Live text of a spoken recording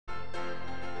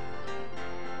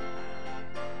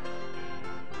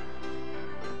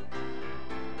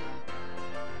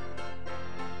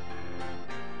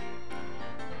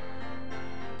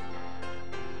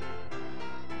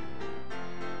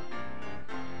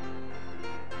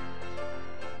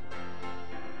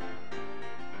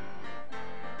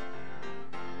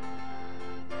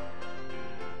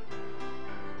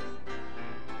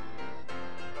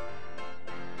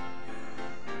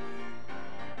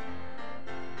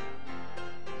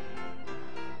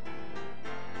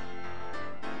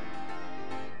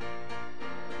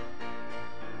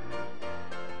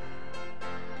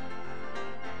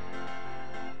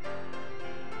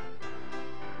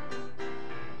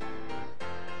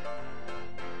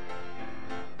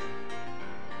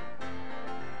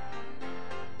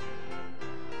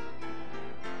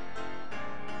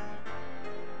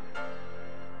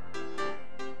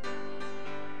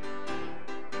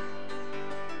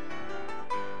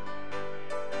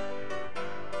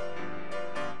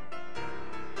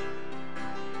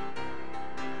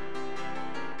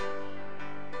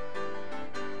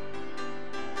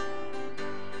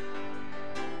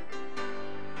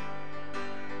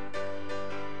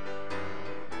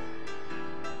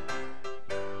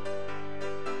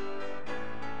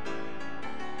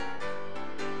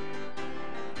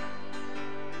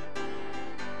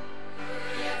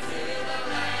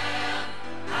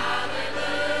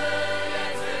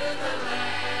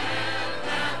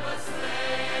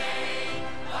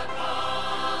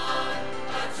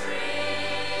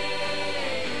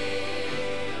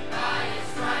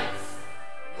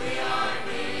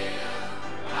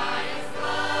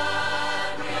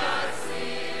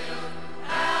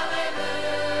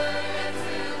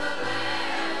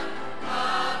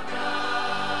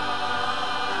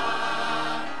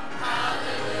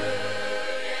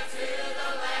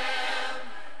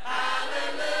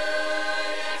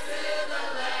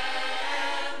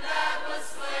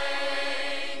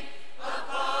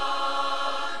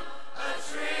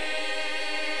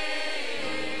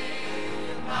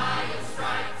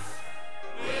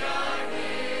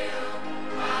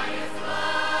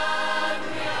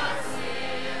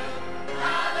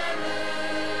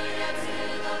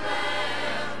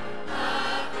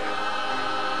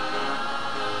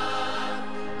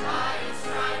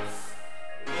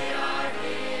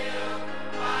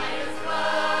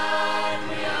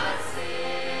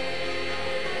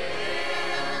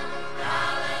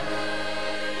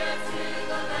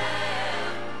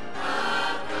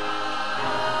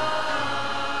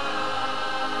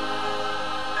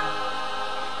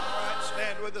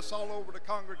with us all over the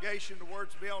congregation. The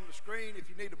words will be on the screen. If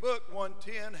you need a book,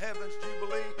 110, Heaven's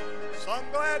Jubilee. Some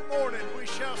glad morning we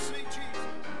shall see Jesus.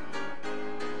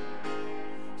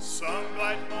 Some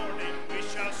glad morning we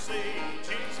shall see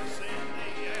Jesus in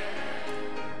the air.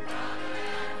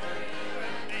 For you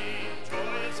and me,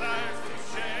 joy is ours to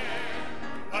share.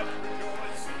 What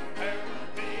rejoicing there will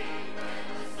be when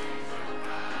the season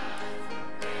rise.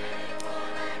 Ready for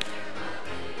that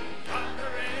jubilee.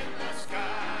 Thunder in the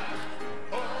sky.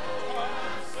 Oh,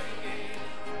 what singing.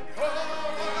 Oh,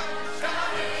 what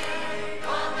shouting.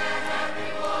 On that happy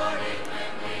morning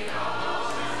when we all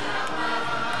shall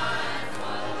rise.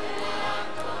 Oh, what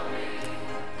glory.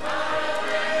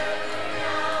 Hallelujah.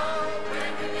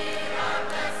 When we meet our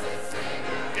blessed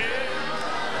Savior.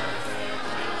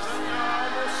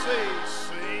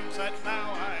 Seems that now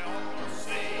I almost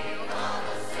see it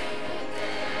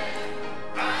dead.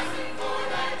 Rising for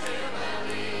that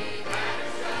jubilee that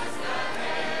is just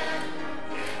ahead.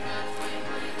 In the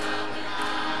twinkling of an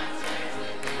eye, change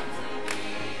with him to be.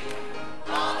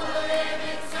 All the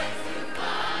living saints to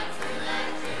fly to that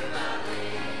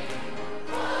jubilee.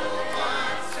 Oh,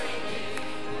 what singing,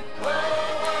 oh,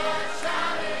 what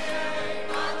shouting,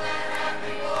 on that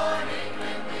happy morning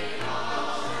when we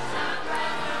all shall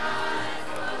rise.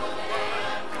 Oh,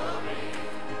 what glory,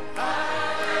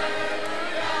 hallelujah,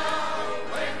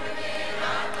 when we meet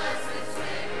our blessed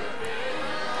Savior in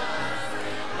us.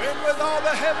 When with all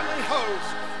the heavenly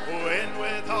hosts, when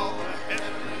with all the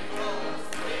heavenly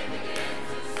hosts, we begin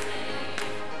to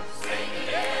sing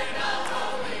in the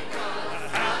Holy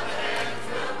Ghost, how the heavens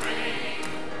will ring.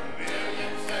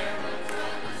 Million servants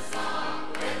join the song,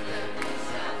 with them we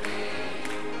shall be,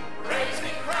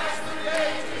 praising Christ through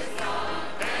ages long,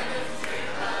 and His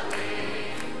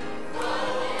jubilee. Oh,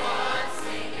 what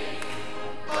singing,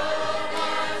 oh,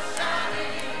 what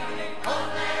shouting, on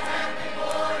that happy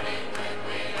morning when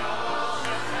we all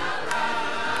shall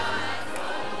rise.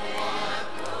 Oh, what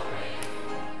glory,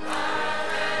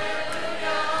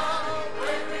 hallelujah,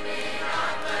 when we meet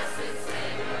our blessed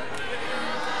Savior in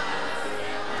us.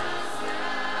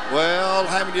 Well,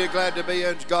 how many of you are glad to be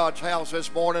in God's house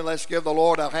this morning? Let's give the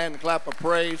Lord a hand clap of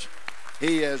praise.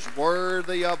 He is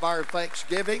worthy of our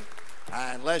thanksgiving.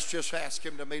 And let's just ask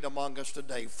Him to meet among us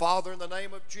today. Father, in the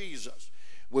name of Jesus,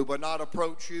 we will not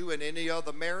approach you in any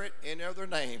other merit, any other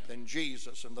name than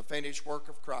Jesus and the finished work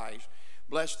of Christ.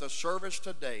 Bless the service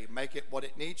today. Make it what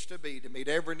it needs to be to meet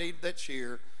every need that's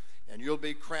here. And you'll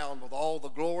be crowned with all the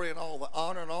glory and all the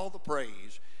honor and all the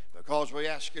praise, because we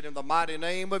ask it in the mighty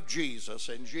name of Jesus.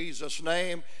 In Jesus'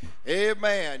 name,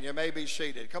 amen. You may be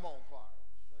seated. Come on, choir.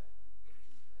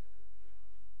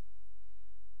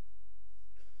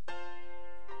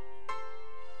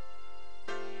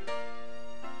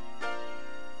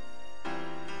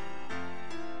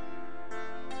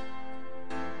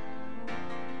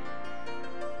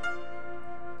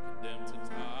 Condemned to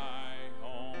die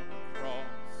on the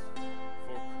cross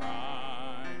for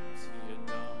crimes he had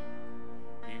done.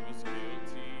 He was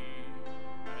guilty,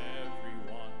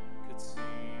 everyone could see.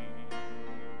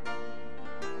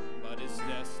 But his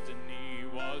destiny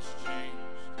was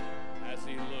changed as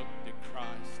he looked at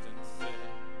Christ and said,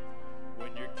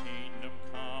 when your kingdom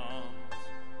comes,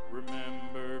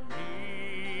 remember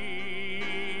me.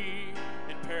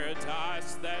 In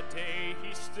paradise that day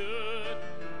he stood,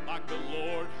 like the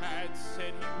Lord had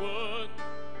said he would,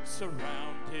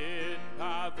 surrounded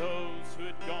by those who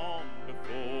had gone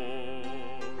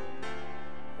before.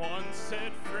 One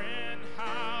said, friend,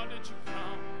 how did you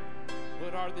come?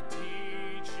 What are the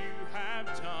deeds you have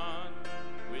done?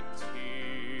 With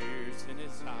tears in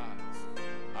his eyes,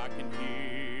 I can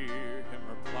hear him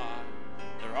reply,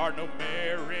 there are no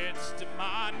merits to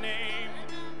my name.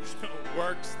 There's no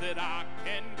works that I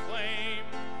can claim.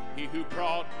 He who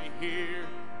brought me here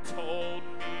told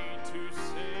me to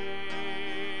say,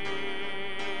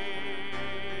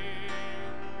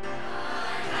 I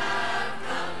have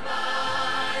come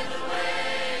by the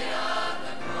way of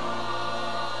the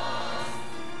cross.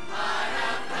 I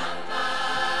have come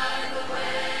by the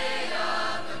way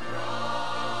of the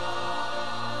cross.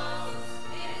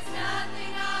 It is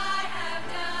nothing I have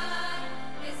done,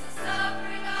 it's the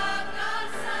suffering of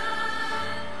God's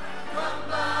Son. Come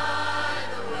by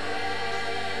the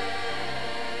way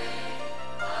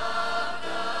of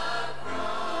the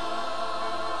cross.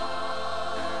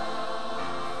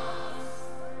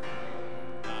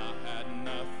 I had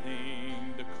nothing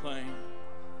to claim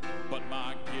but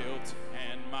my guilt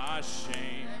and my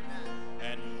shame,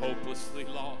 and hopelessly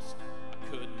lost, I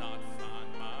could not find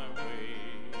my way,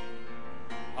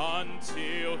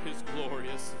 until his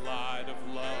glorious light of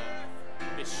love,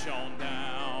 it shone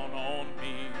down on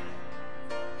me,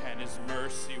 and his His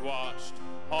mercy washed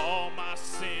all my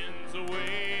sins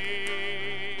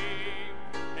away.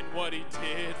 And what He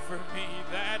did for me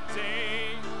that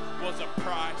day was a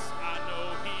price I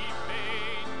know He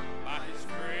paid. By His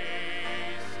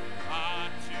grace I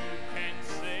too can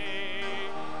say,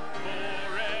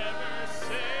 forever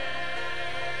saved.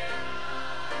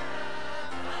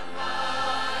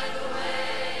 By the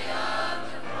way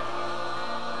of the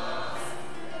cross,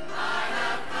 I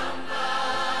have come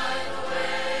by the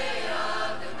way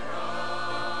of the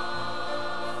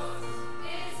cross.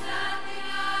 It's nothing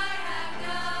I have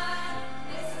done,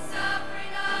 it's the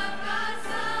suffering of God's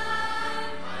Son.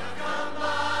 I have come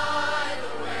by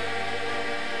the way.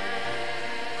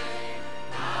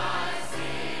 I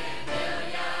see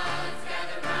millions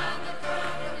gathered round the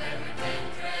throne from every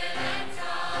kindred and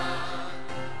tongue.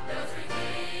 Those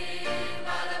redeemed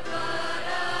by the blood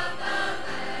of the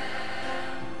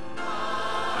Lamb.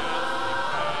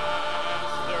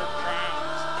 Cast their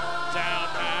crowns down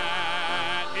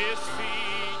at His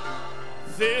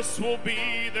feet. This will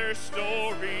be their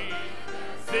story.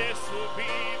 This will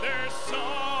be their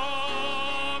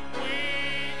song. We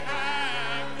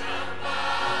have come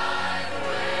by the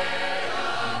way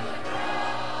of the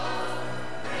cross.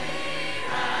 We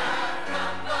have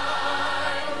come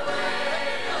by the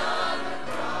way of the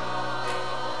cross.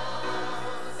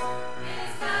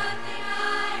 It's nothing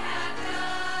I have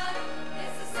done,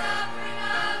 it's the suffering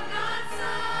of God's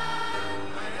Son.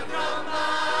 I have come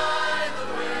by the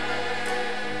way.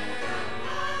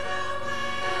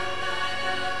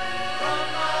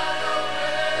 Come by the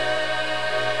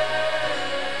way.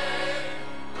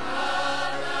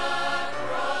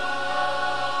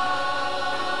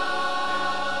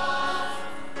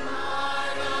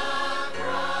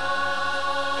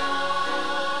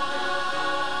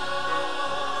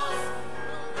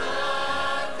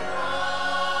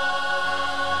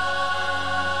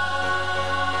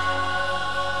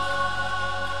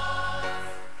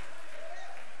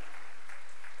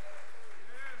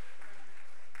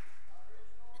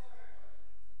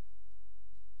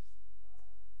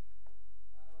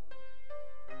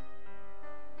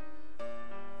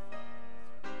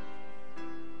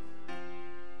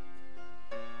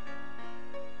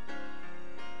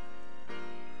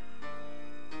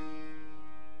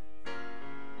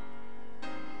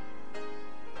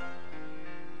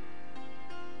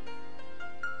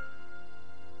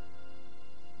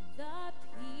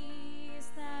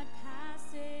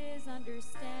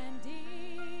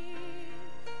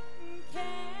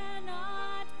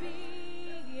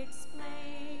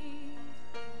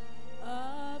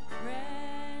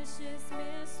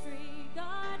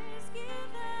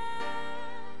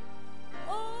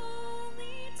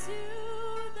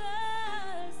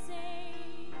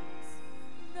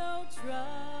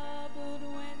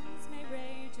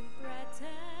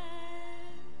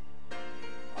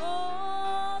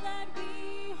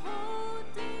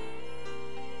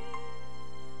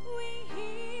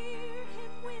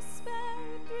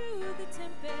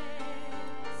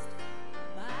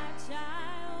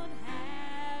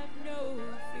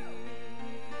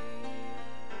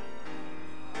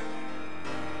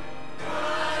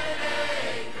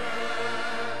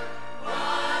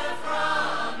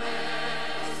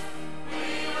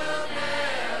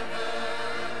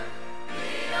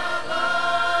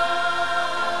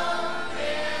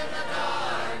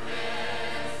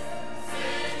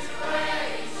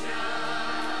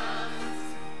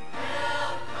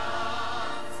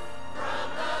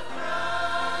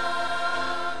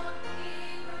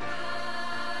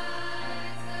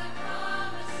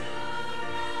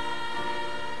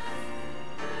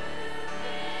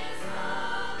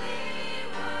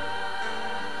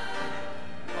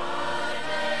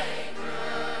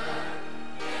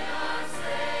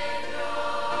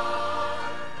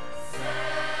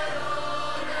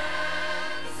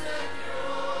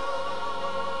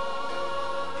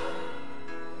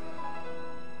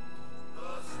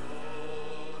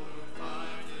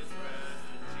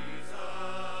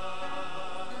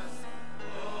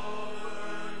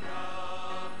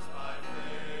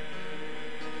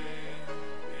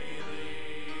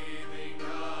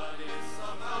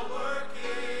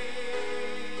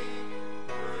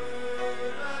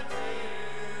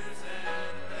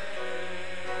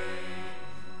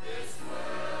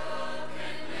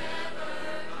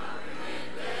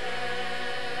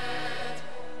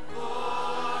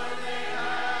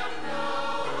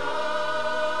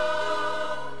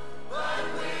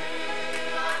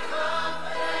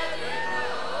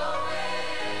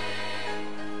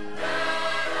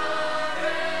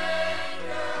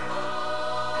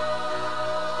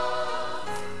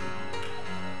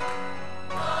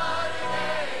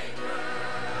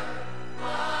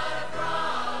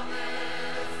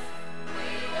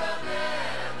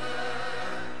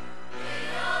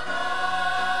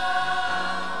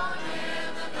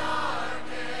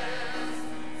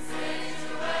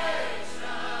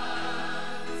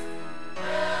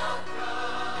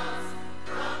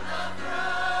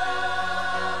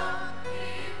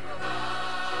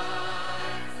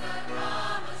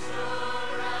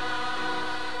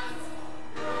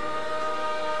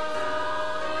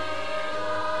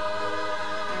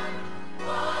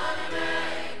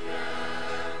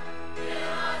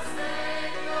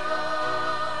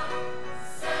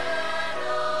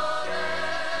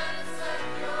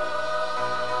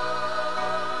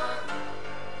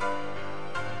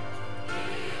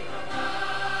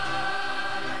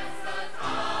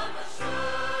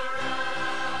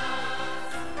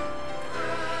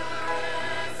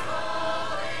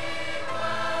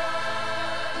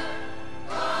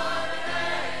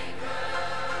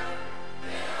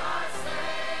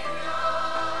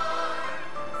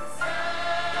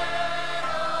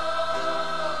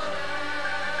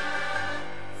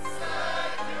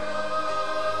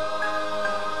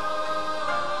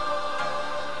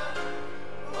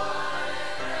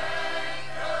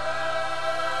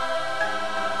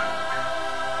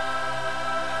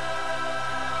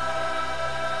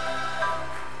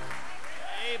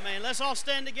 Let's all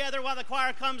stand together while the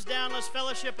choir comes down. Let's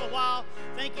fellowship a while.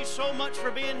 Thank you so much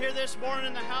for being here this morning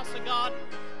in the house of God.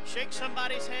 Shake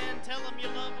somebody's hand. Tell them you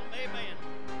love them. Amen.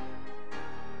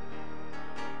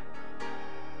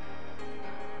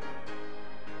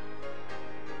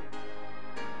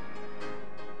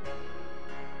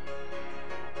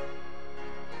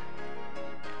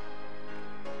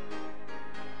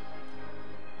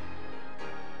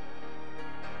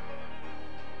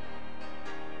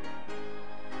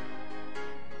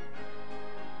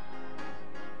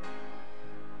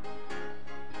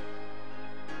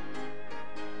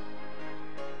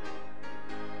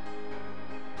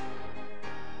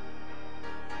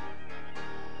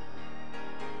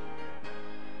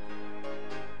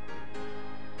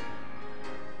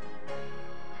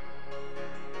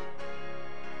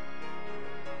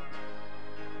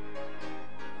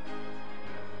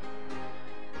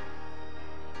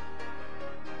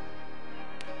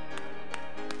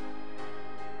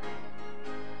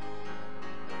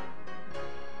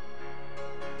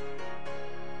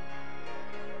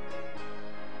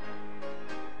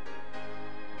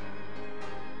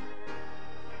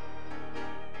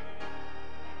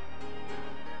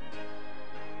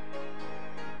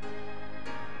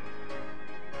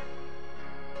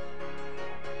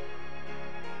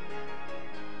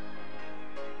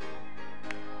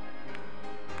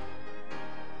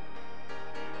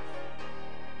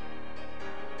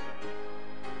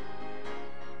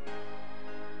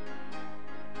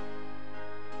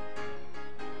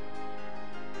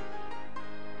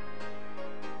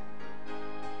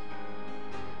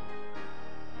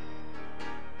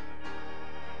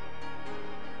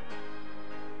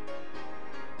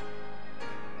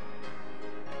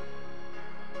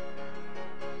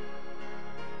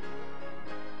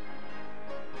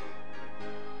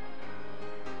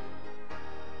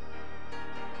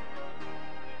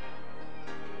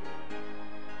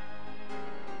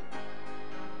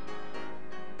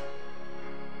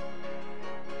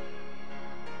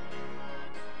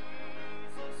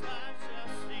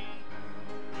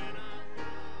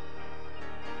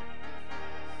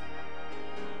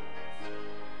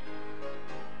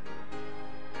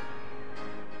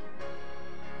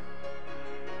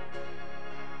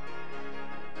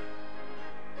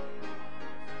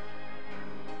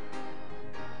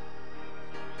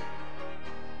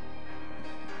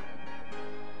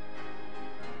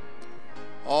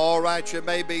 All right, you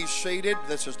may be seated.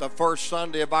 This is the first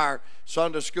Sunday of our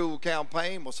Sunday school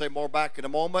campaign. We'll say more back in a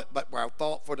moment, but our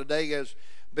thought for today is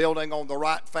building on the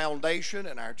right foundation,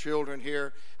 and our children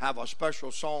here have a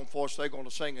special song for us they're going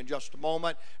to sing in just a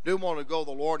moment. Do want to go to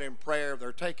the Lord in prayer.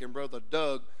 They're taking Brother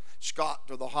Doug Scott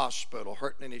to the hospital,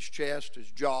 hurting in his chest,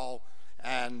 his jaw,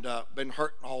 and been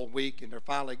hurting all week, and they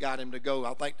finally got him to go.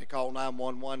 I think they called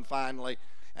 911 finally,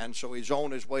 and so he's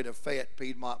on his way to Fayette,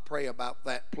 Piedmont. Pray about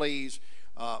that, please.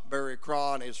 Barry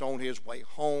Cron is on his way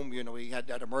home. You know, he had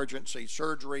that emergency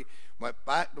surgery, went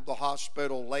back to the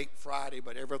hospital late Friday,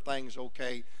 but everything's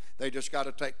okay. They just got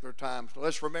to take their time. So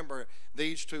let's remember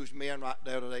these two men right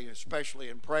there today, especially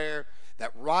in prayer,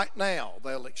 that right now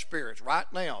they'll experience, right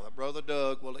now that Brother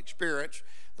Doug will experience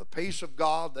the peace of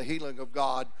God, the healing of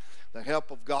God, the help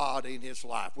of God in his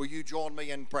life. Will you join me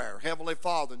in prayer? Heavenly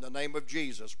Father, in the name of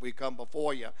Jesus, we come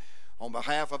before you on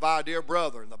behalf of our dear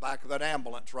brother in the back of that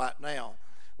ambulance right now.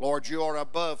 Lord, you are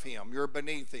above him, you're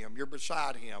beneath him, you're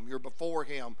beside him, you're before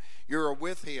him, you're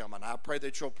with him, and I pray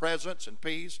that your presence and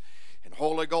peace and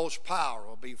Holy Ghost power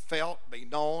will be felt, be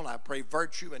known. I pray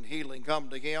virtue and healing come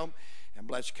to him, and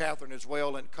bless Catherine as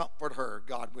well and comfort her.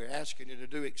 God, we're asking you to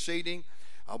do exceeding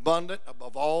abundant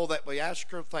above all that we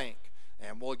ask or think,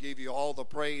 and we'll give you all the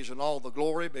praise and all the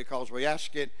glory because we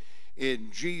ask it in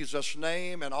Jesus'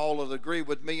 name. And all that agree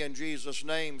with me in Jesus'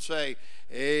 name say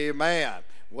amen.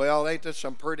 Well, ain't there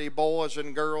some pretty boys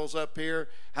and girls up here?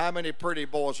 How many pretty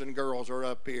boys and girls are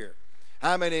up here?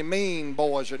 How many mean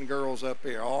boys and girls up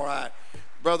here? All right.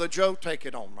 Brother Joe, take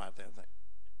it on right there.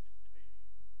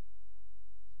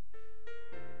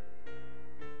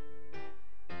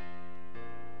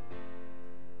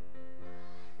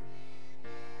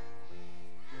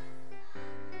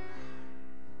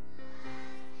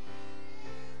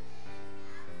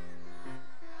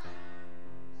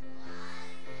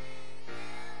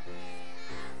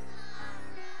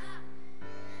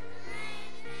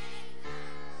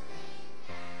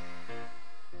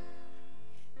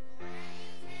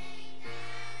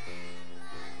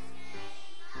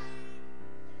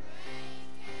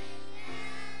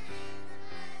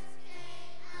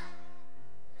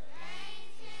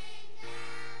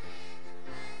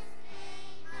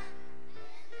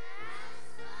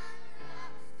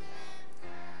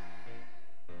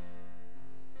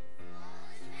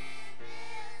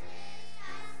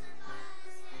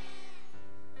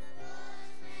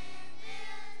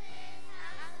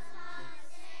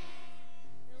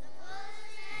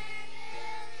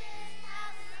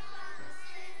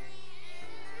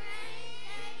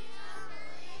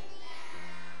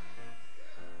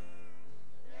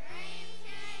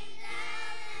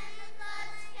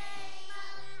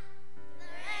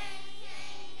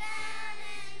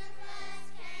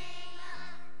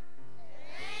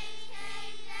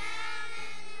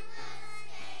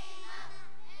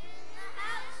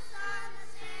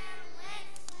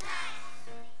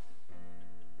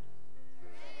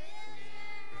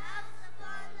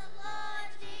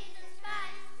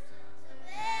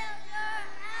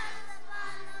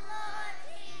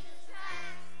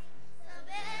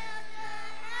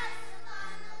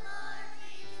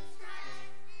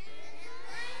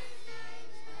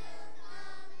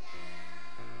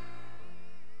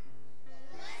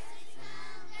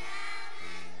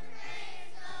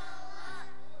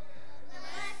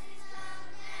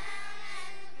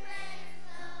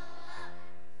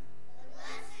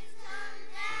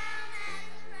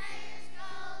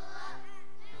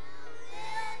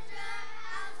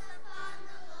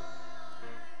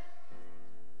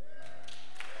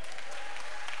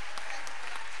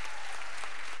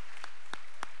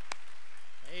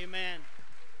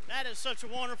 such a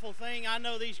wonderful thing. I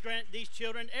know these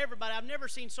children, everybody. I've never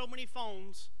seen so many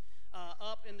phones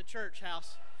up in the church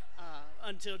house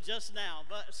until just now.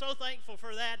 But so thankful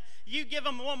for that. You give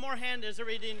them one more hand as they're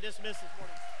being dismissed this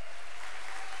morning.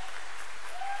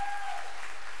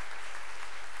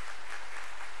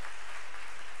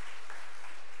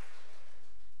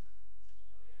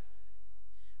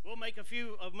 We'll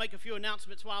make a few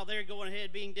announcements while they're going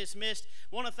ahead being dismissed.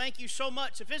 Want to thank you so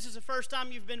much. If this is the first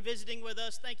time you've been visiting with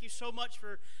us, thank you so much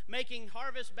for making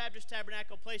Harvest Baptist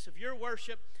Tabernacle a place of your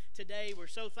worship today. We're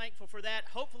so thankful for that.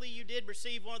 Hopefully you did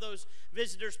receive one of those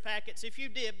visitors packets. If you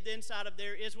did, the inside of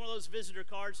there is one of those visitor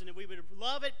cards, and we would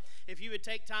love it if you would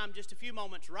take time, just a few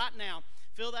moments right now,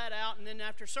 fill that out, and then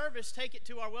after service, take it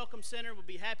to our Welcome Center. We'll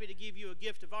be happy to give you a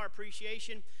gift of our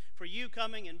appreciation for you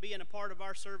coming and being a part of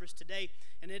our service today,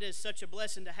 and it is such a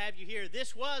blessing to have you here.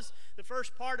 This was the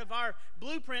first part of our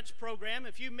Blueprints program.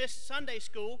 If you missed Sunday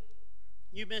school,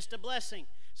 you missed a blessing.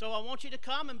 So I want you to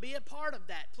come and be a part of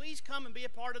that. Please come and be a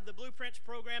part of the Blueprints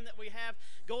program that we have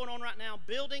going on right now,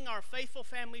 building our faithful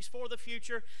families for the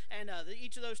future. And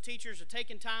each of those teachers are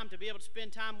taking time to be able to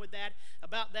spend time with that,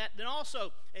 about that. Then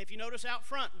also, if you notice out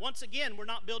front, once again, we're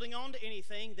not building onto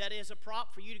anything. That is a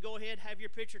prop for you to go ahead, have your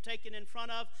picture taken in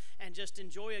front of, and just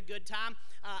enjoy a good time.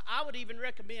 I would even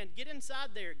recommend get inside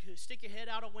there, stick your head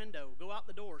out a window, go out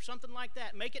the door, something like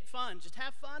that. Make it fun. Just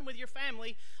have fun with your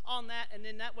family on that, and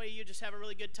then that way you just have a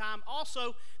really good time.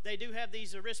 Also, they do have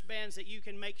these wristbands that you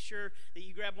can make sure that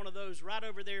you grab one of those right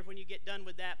over there when you get done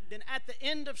with that. Then at the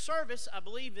end of service, I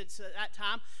believe it's that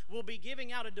time, we'll be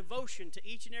giving out a devotion to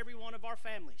each and every one of our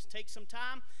families. Take some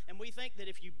time, and we think that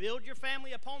if you build your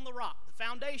family upon the rock, the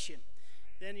foundation,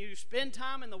 then you spend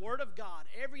time in the Word of God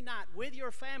every night with your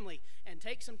family and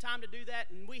take some time to do that.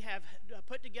 And we have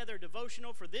put together a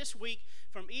devotional for this week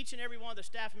from each and every one of the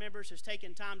staff members has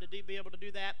taken time to be able to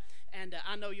do that. And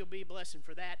I know you'll be a blessing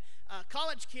for that.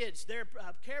 College kids, their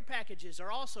care packages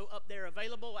are also up there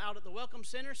available out at the Welcome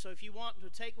Center. So if you want to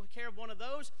take care of one of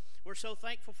those, we're so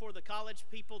thankful for the college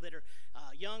people that are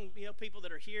young, people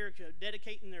that are here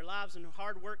dedicating their lives and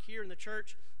hard work here in the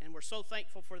church. And we're so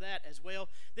thankful for that as well.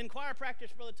 Then choir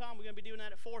practice, Brother Tom, we're going to be doing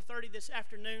that at 4:30 this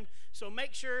afternoon. So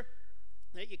make sure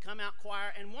that you come out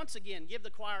choir. And once again, give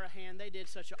the choir a hand. They did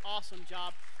such an awesome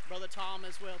job, Brother Tom,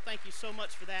 as well. Thank you so much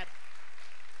for that.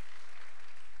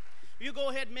 You go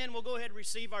ahead, men. We'll go ahead and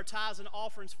receive our tithes and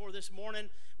offerings for this morning.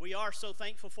 We are so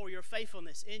thankful for your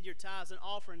faithfulness in your tithes and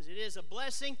offerings. It is a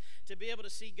blessing to be able to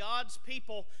see God's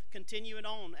people continuing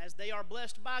on as they are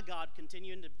blessed by God,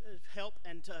 continuing to help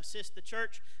and to assist the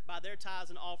church by their tithes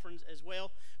and offerings as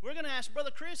well. We're going to ask Brother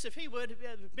Chris if he would,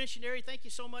 missionary, thank you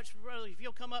so much, brother. If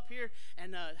you'll come up here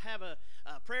and have a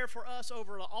prayer for us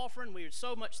over the offering, we would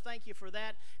so much thank you for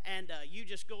that. And you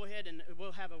just go ahead and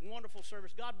we'll have a wonderful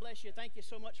service. God bless you. Thank you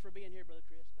so much for being here, Brother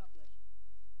Chris. God bless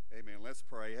you. Amen. Let's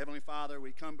pray. Heavenly Father,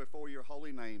 we come before your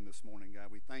holy name this morning,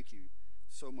 God. We thank you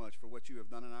so much for what you have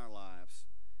done in our lives.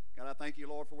 God, I thank you,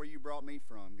 Lord, for where you brought me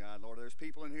from, God. Lord, there's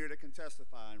people in here that can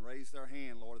testify and raise their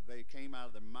hand, Lord, that they came out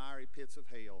of the miry pits of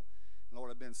hell. And Lord,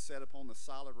 have been set upon the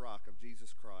solid rock of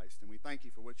Jesus Christ. And we thank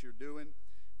you for what you're doing.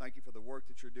 Thank you for the work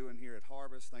that you're doing here at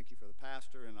Harvest. Thank you for the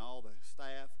pastor and all the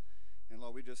staff. And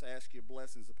Lord, we just ask you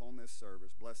blessings upon this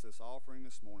service. Bless this offering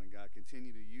this morning, God.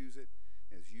 Continue to use it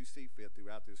as you see fit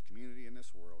throughout this community and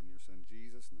this world. In your son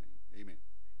Jesus' name, amen.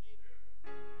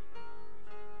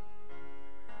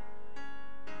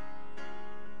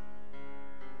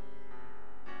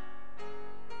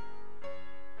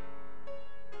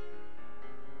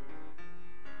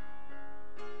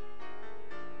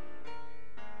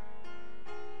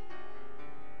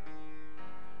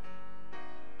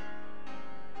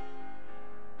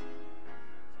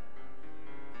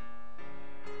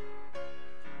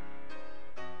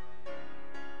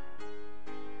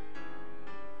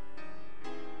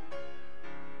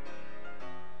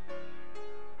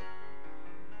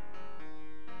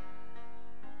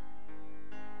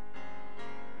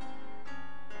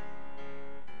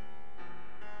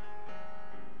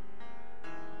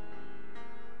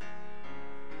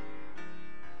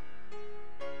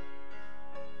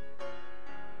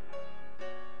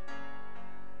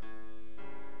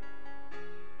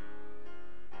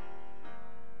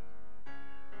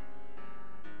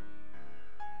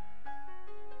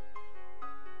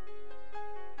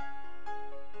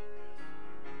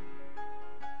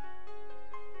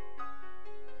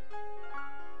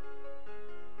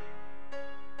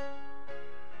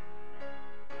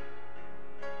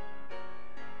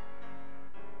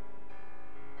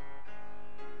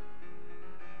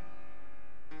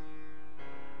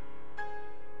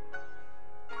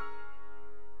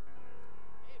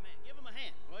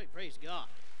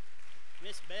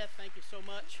 Thank you so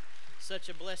much. Such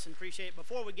a blessing. Appreciate it.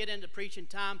 Before we get into preaching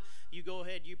time, you go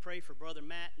ahead, you pray for Brother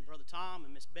Matt and Brother Tom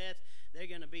and Miss Beth. They're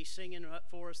going to be singing up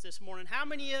for us this morning. How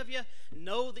many of you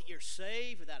know that you're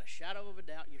saved without a shadow of a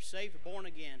doubt? You're saved, born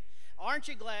again. Aren't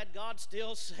you glad God's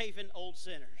still saving old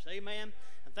sinners? Amen.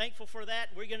 I'm thankful for that.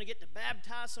 We're going to get to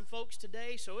baptize some folks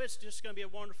today, so it's just going to be a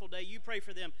wonderful day. You pray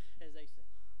for them as they sing.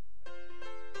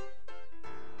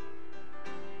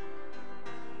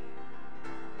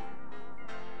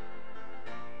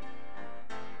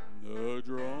 The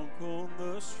drunk on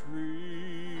the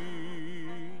street,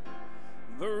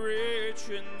 the rich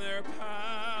in their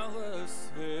palaces,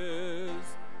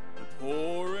 the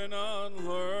poor and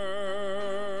unlearned,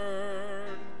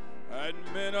 and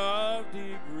men of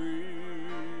degree,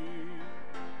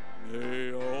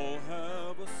 they all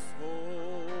have a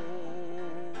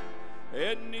soul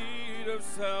in need of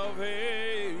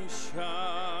salvation,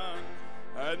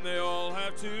 and they all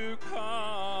have to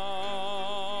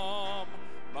come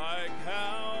by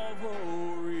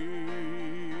Calvary.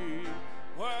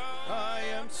 Well, I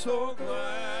am so glad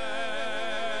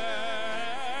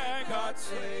God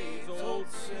saves old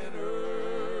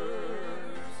sinners.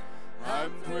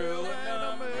 I'm thrilled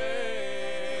and amazed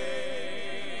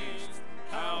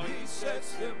how He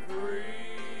sets them free.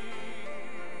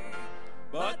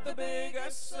 But the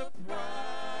biggest surprise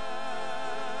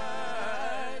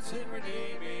in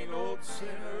redeeming old sinners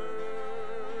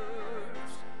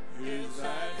is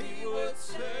that He would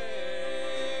save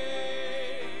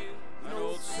an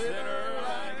old sinner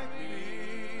like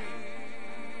me.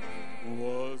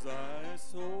 Was I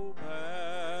so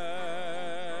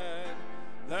bad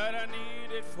that I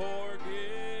needed forgiveness,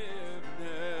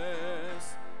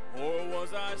 or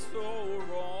was I so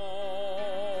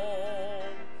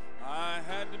wrong I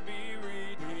had to be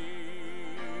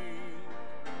redeemed?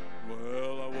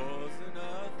 Well, I wasn't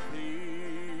a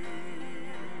thief,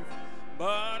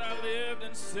 but I lived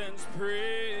in sin's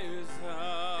prison,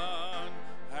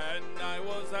 and I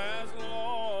was as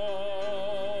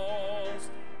lost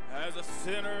as a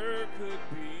sinner could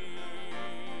be.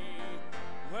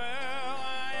 Well,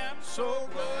 I am so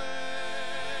glad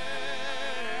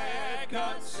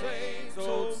God saves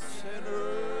old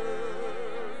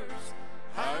sinners.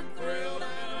 I'm thrilled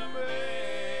and amazed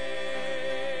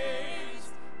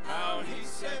how He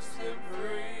sets them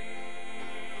free.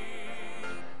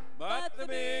 But the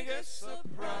biggest surprise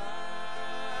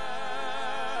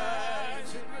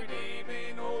in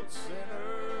redeeming old sinners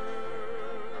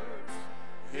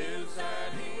is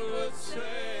that He would save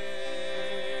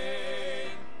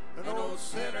an old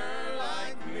sinner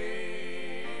like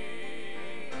me.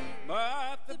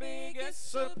 But the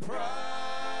biggest surprise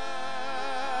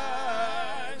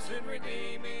in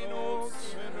redeeming old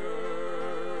sinners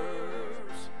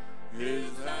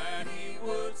is that He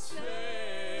would save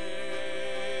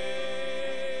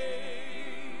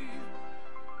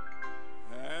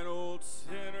an old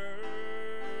sinner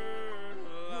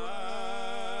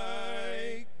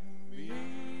like me.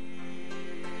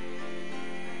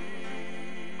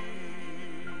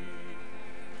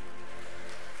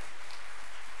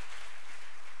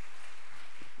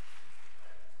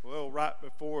 Well, right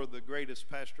before the greatest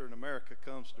pastor in America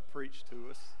comes to preach to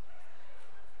us.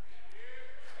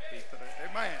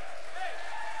 Amen.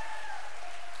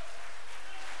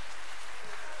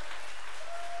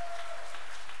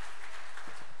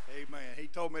 Amen. He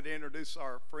told me to introduce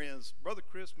our friends, Brother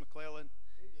Chris McClellan,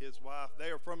 his wife.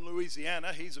 They are from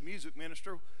Louisiana. He's a music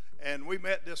minister, and we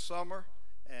met this summer,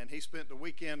 and he spent the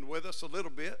weekend with us a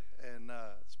little bit, and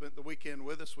spent the weekend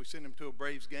with us. We sent him to a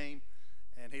Braves game,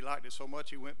 and he liked it so much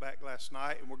he went back last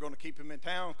night, and we're going to keep him in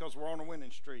town because we're on a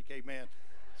winning streak. Amen.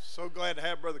 So glad to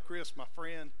have Brother Chris, my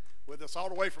friend, with us all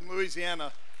the way from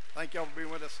Louisiana. Thank y'all for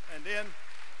being with us. And then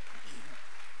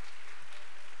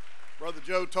Brother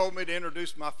Joe told me to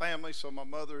introduce my family, so my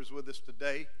mother is with us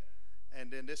today.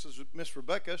 And then this is Miss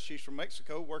Rebecca. She's from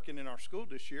Mexico, working in our school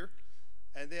this year.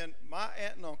 And then my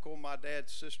aunt and uncle, my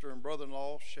dad's sister and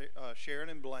brother-in-law, Sharon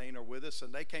and Blaine, are with us,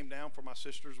 and they came down for my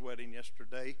sister's wedding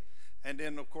yesterday. And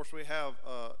then, of course, we have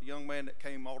a young man that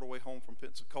came all the way home from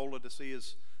Pensacola to see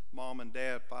his mom and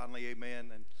dad finally,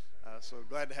 amen. And so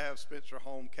glad to have Spencer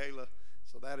home, Kayla.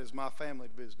 So that is my family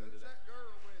visiting today. That girl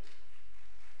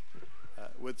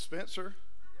With Spencer?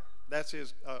 That's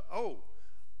his,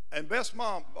 and best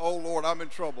mom, oh Lord, I'm in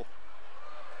trouble.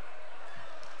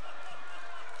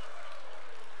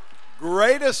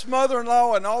 Greatest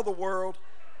mother-in-law in all the world.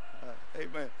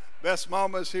 Amen. Best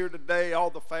mama is here today,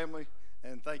 all the family,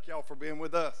 and thank y'all for being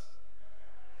with us.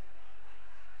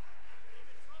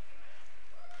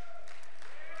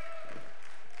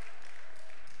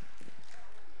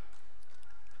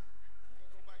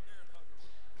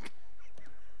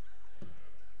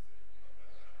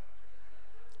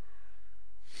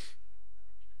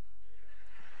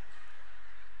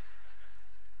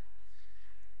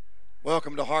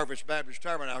 Welcome to Harvest Baptist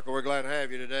Tabernacle. We're glad to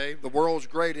have you today. The world's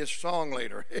greatest song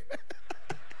leader.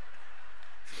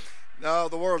 No,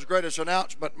 the world's greatest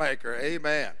announcement maker.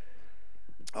 Amen.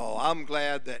 Oh, I'm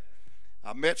glad that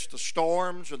amidst the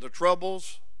storms and the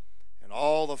troubles and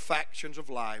all the factions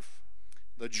of life,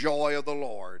 the joy of the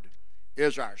Lord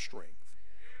is our strength.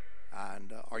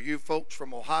 And are you folks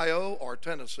from Ohio or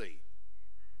Tennessee?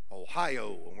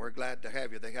 Ohio, and we're glad to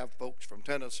have you. They have folks from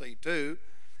Tennessee too.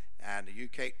 And you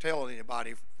can't tell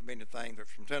anybody from anything that's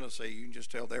from Tennessee. You can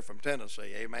just tell they're from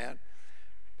Tennessee. Amen.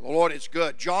 The Lord is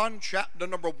good. John chapter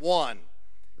number 1.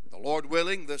 The Lord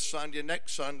willing, this Sunday,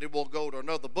 next Sunday, we'll go to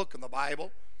another book in the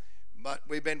Bible. But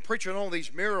we've been preaching on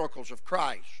these miracles of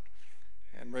Christ.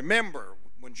 And remember,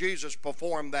 when Jesus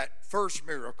performed that first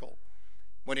miracle,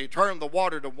 when he turned the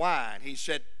water to wine, he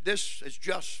said, this is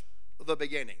just the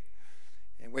beginning.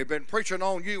 And we've been preaching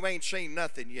on you ain't seen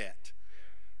nothing yet.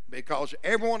 Because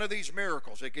every one of these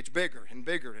miracles, it gets bigger and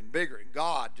bigger and bigger. And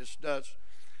God just does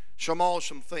some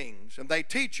awesome things. And they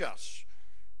teach us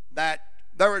that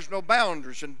there is no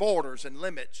boundaries and borders and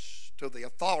limits to the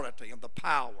authority and the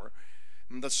power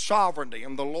and the sovereignty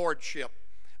and the lordship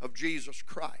of Jesus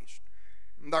Christ.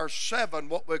 And there are 7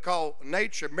 what we call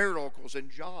nature miracles in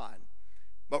John.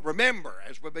 But remember,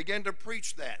 as we begin to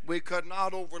preach that, we could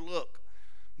not overlook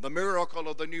the miracle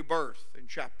of the new birth in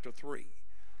chapter 3.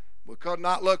 We could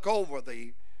not look over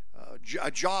the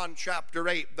John chapter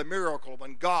 8, the miracle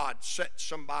when God set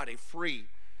somebody free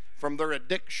from their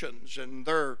addictions and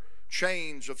their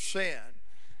chains of sin.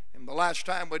 And the last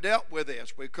time we dealt with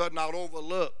this, we could not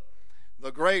overlook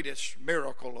the greatest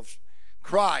miracle of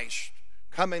Christ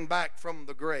coming back from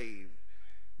the grave,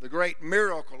 the great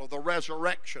miracle of the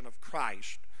resurrection of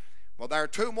Christ. Well, there are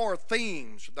 2 more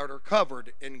themes that are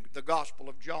covered in the Gospel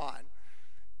of John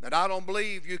that I don't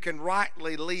believe you can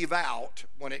rightly leave out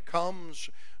when it comes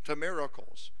to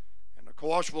miracles. And of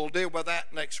course, we'll deal with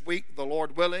that next week, the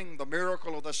Lord willing, the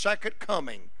miracle of the second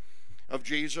coming of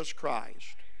Jesus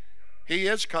Christ. He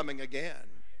is coming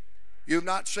again. You've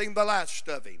not seen the last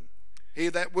of him. He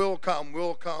that will come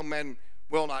and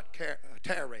will not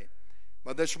tarry.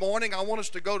 But this morning, I want us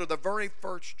to go to the very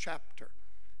first chapter,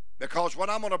 because what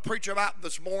I'm going to preach about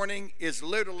this morning is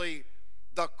literally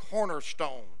the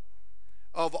cornerstone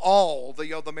of all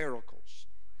the other miracles.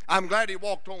 I'm glad he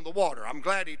walked on the water. I'm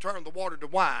glad he turned the water to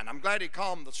wine. I'm glad he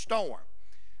calmed the storm.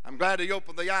 I'm glad he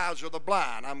opened the eyes of the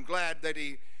blind. I'm glad that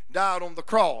he died on the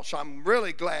cross. I'm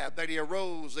really glad that he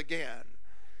arose again.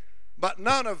 But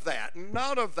none of that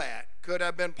could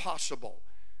have been possible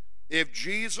if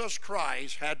Jesus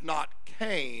Christ had not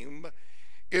came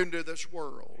into this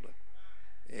world.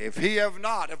 If he have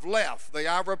not have left the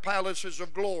ivory palaces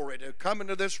of glory to come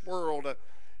into this world to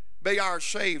be our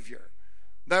Savior,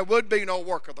 there would be no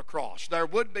work of the cross. There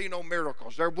would be no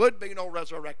miracles. There would be no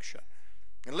resurrection.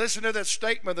 And listen to this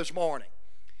statement this morning.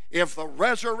 If the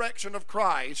resurrection of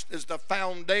Christ is the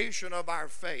foundation of our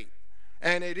faith,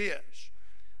 and it is,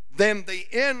 then the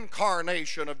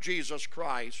incarnation of Jesus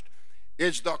Christ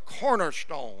is the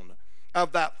cornerstone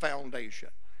of that foundation.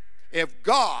 If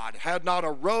God had not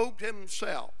arrobed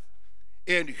himself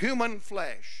in human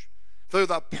flesh through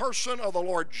the person of the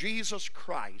Lord Jesus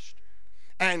Christ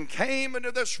and came into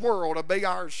this world to be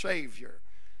our Savior,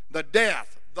 the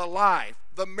death, the life,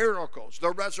 the miracles,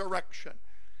 the resurrection,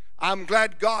 I'm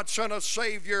glad God sent a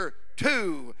Savior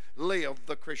to live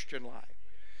the Christian life.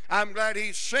 I'm glad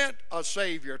he sent a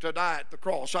Savior to die at the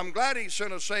cross. I'm glad he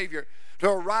sent a Savior to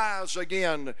rise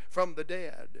again from the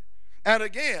dead. And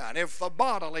again, if the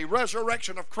bodily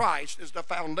resurrection of Christ is the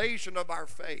foundation of our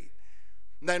faith,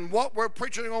 then what we're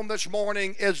preaching on this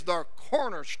morning is the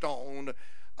cornerstone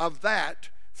of that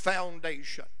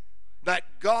foundation. That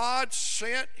God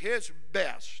sent his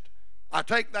best. I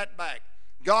take that back.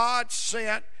 God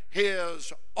sent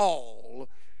his all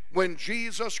when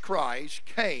Jesus Christ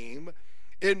came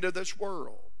into this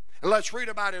world. And let's read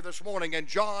about it this morning in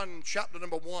John chapter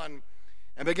number 1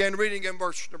 and begin reading in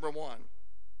verse number 1.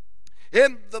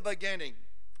 In the beginning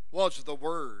was the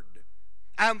Word,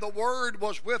 and the Word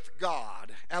was with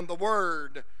God, and the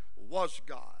Word was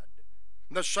God.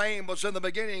 The same was in the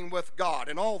beginning with God,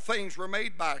 and all things were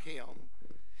made by him.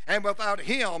 And without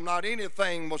him not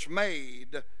anything was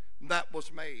made that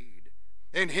was made.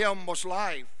 In him was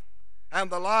life,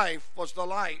 and the life was the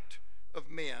light of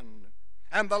men.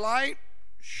 And the light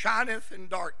shineth in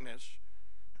darkness,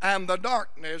 and the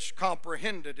darkness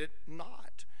comprehended it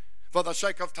not. For the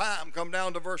sake of time, come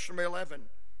down to verse number 11.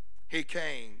 He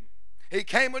came. He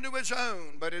came unto his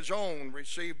own, but his own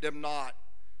received him not.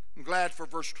 I'm glad for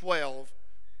verse 12.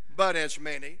 But as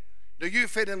many. Do you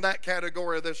fit in that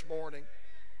category this morning?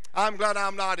 I'm glad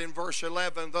I'm not in verse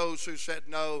 11, those who said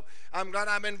no. I'm glad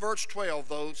I'm in verse 12,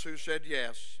 those who said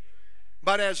yes.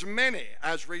 But as many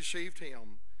as received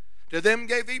him, to them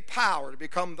gave he power to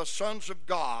become the sons of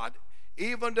God,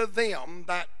 even to them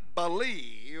that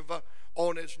believe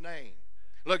on his name.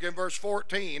 Look in verse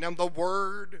 14. And the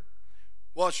Word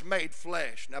was made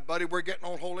flesh. Now, buddy, we're getting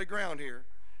on holy ground here.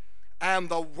 And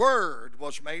the Word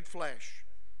was made flesh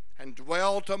and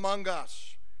dwelt among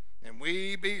us. And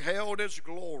we beheld his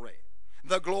glory.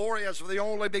 The glory as of the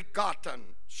only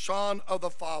begotten Son of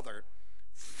the Father,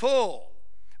 full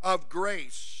of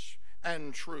grace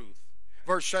and truth.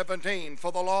 Verse 17,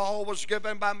 for the law was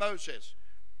given by Moses,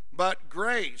 but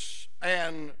grace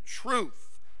and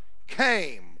truth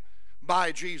came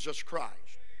by Jesus Christ.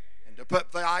 And to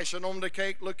put the icing on the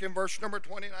cake, look in verse number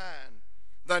 29.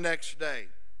 The next day,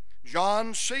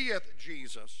 John seeth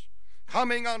Jesus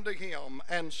coming unto him,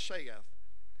 and saith,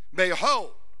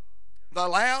 behold, the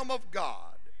Lamb of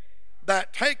God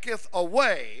that taketh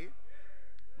away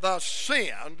the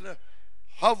sin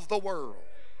of the world.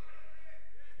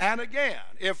 And again,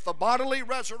 if the bodily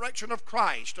resurrection of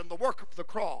Christ and the work of the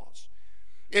cross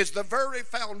is the very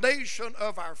foundation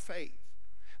of our faith,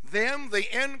 then the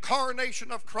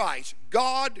incarnation of Christ,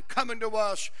 God coming to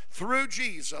us through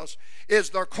Jesus, is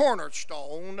the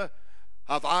cornerstone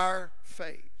of our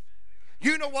faith.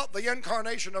 You know what the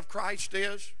incarnation of Christ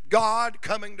is? God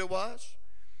coming to us.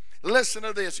 Listen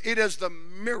to this. It is the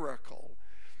miracle.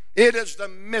 It is the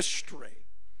mystery.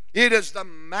 It is the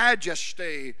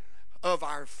majesty of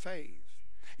our faith.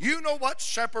 You know what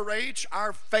separates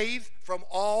our faith from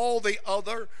all the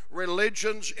other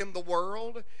religions in the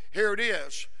world? Here it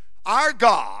is. Our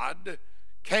God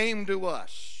came to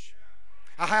us.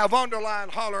 I have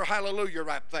underlined holler hallelujah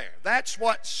right there. That's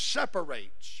what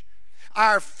separates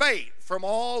our faith from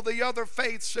all the other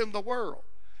faiths in the world.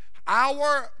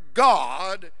 Our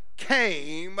God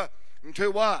came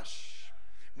to us.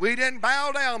 We didn't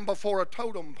bow down before a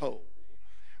totem pole.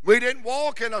 We didn't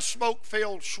walk in a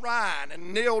smoke-filled shrine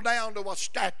and kneel down to a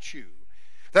statue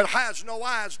that has no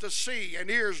eyes to see and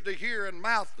ears to hear and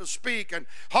mouth to speak and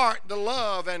heart to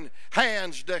love and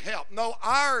hands to help. No,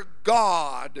 our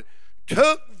God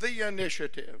took the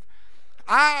initiative.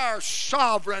 Our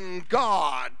sovereign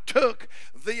God took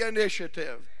the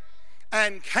initiative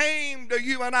and came to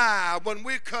you and I when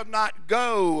we could not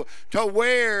go to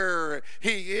where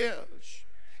he is.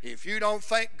 If you don't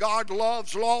think God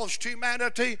loves lost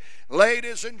humanity,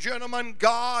 ladies and gentlemen,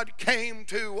 God came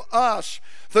to us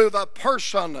through the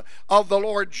person of the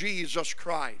Lord Jesus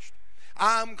Christ.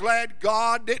 I'm glad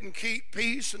God didn't keep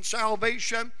peace and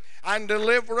salvation and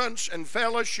deliverance and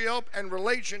fellowship and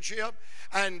relationship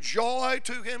and joy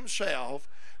to himself.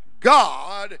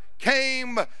 God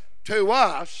came to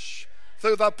us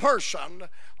through the person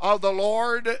of the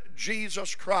Lord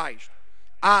Jesus Christ.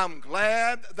 I'm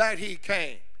glad that he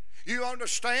came. You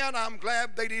understand? I'm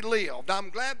glad that he lived. I'm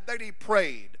glad that he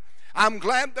prayed. I'm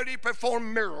glad that he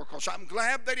performed miracles. I'm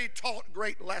glad that he taught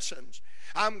great lessons.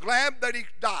 I'm glad that he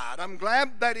died. I'm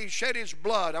glad that he shed his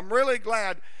blood. I'm really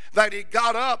glad that he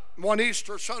got up one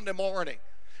Easter Sunday morning.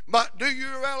 But do you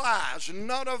realize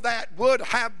none of that would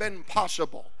have been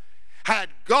possible had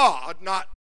God not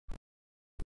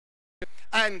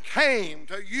and came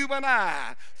to you and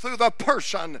I through the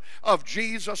person of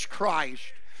Jesus Christ.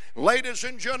 Ladies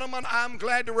and gentlemen, I'm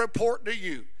glad to report to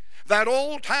you that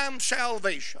old-time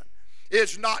salvation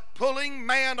is not pulling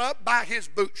man up by his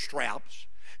bootstraps,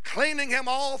 cleaning him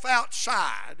off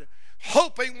outside,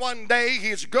 hoping one day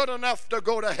he's good enough to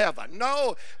go to heaven.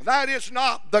 No, that is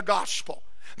not the gospel.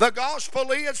 The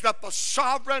gospel is that the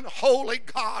sovereign, holy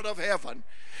God of heaven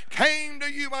came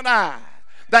to you and I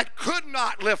that could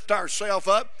not lift ourselves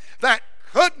up, that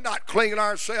could not clean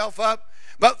ourselves up,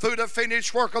 but through the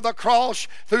finished work of the cross,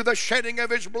 through the shedding of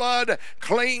his blood,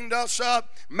 cleaned us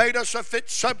up, made us a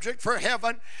fit subject for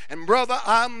heaven. And brother,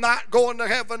 I'm not going to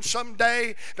heaven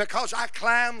someday because I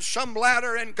climbed some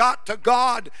ladder and got to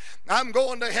God. I'm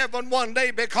going to heaven one day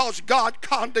because God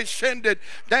condescended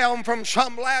down from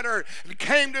some ladder and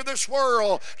came to this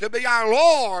world to be our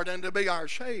Lord and to be our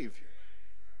Savior.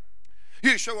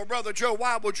 You say, well, Brother Joe,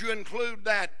 why would you include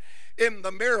that in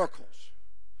the miracles?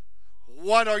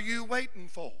 What are you waiting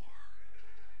for?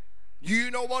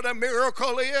 You know what a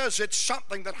miracle is? It's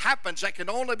something that happens that can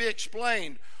only be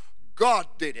explained. God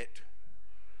did it.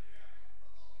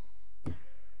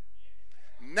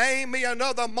 Name me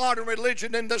another modern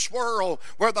religion in this world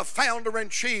where the founder in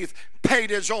chief paid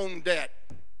his own debt,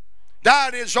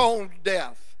 died his own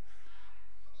death,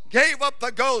 gave up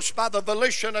the ghost by the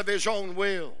volition of his own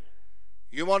will.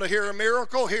 You want to hear a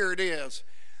miracle? Here it is.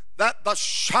 that the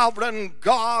sovereign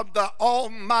God, the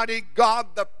almighty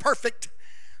God, the perfect,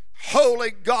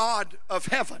 holy God of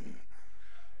heaven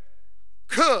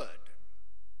could,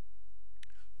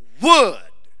 would,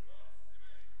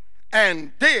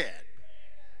 and did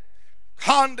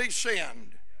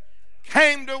condescend,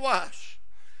 came to us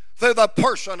through the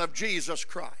person of Jesus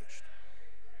Christ.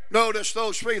 Notice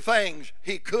those three things.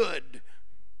 He could,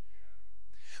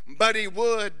 but he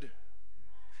would,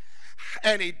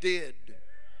 and he did.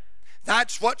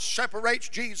 That's what separates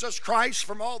Jesus Christ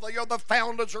from all the other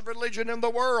founders of religion in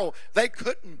the world. They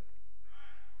couldn't.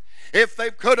 If they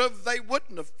could have, they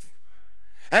wouldn't have.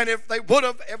 And if they would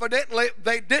have, evidently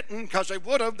they didn't, because they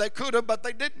would have, they could have, but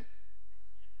they didn't.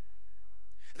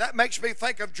 That makes me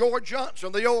think of George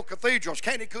Johnson, the old cathedrals.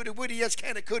 Canny Cootie Woody, yes,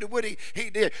 Canny Cootie Woody,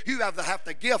 he did. You have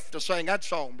the gift to sing that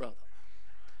song, brother.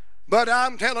 But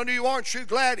I'm telling you, aren't you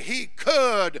glad he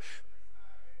could?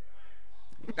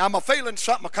 Now, I'm feeling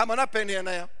something coming up in here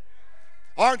now.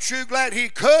 Aren't you glad he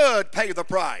could pay the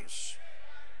price?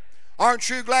 Aren't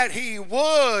you glad he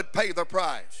would pay the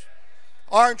price?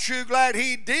 Aren't you glad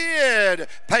he did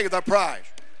pay the price?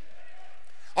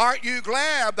 Aren't you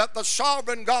glad that the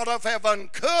sovereign God of heaven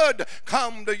could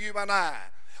come to you and I?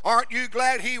 Aren't you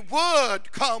glad he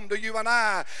would come to you and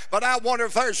I? But I wonder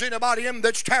if there's anybody in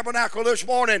this tabernacle this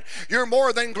morning. You're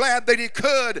more than glad that he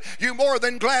could. You're more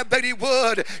than glad that he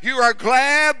would. You are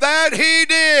glad that he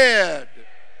did.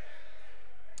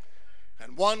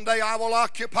 And one day I will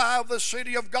occupy the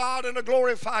city of God in a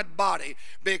glorified body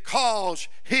because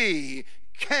he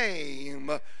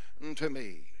came to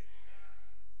me.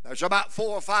 There's about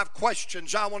 4 or 5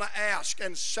 questions I want to ask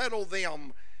and settle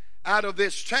them out of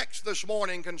this text this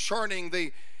morning concerning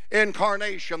the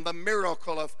incarnation, the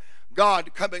miracle of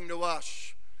God coming to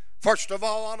us. First of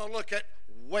all, I want to look at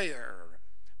where.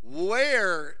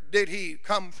 Where did he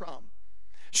come from?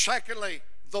 Secondly,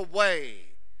 the way.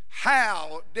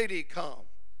 How did he come?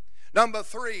 Number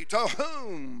 3, to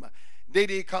whom did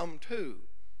he come to?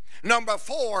 Number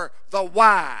 4, the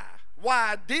why.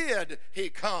 Why did he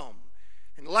come?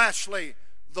 And lastly,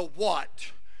 the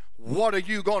what. What are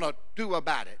you going to do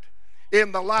about it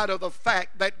in the light of the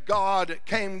fact that God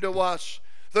came to us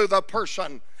through the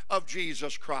person of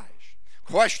Jesus Christ?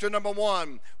 Question number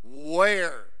 1,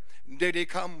 where did he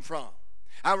come from?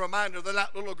 I remind her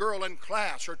that little girl in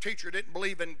class, her teacher didn't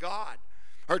believe in God.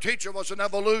 Her teacher was an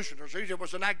evolutionist. Her teacher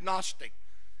was an agnostic.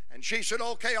 And she said,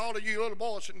 okay, all of you little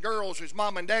boys and girls whose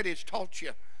mom and daddy's taught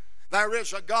you, there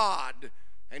is a God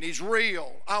and he's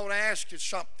real. I want to ask you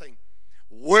something.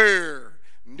 Where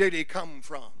did he come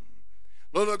from?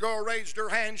 Little girl raised her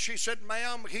hand. She said,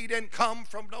 ma'am, he didn't come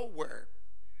from nowhere.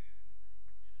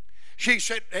 She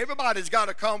said, everybody's got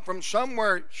to come from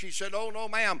somewhere. She said, oh, no,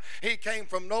 ma'am. He came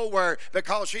from nowhere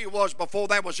because he was before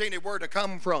there was anywhere to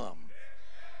come from.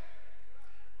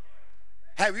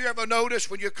 Have you ever noticed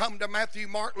when you come to Matthew,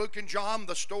 Mark, Luke, and John,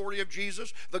 the story of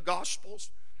Jesus, the Gospels?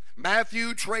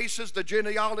 Matthew traces the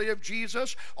genealogy of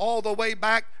Jesus all the way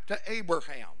back to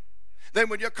Abraham. Then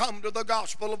when you come to the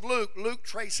Gospel of Luke, Luke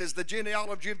traces the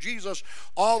genealogy of Jesus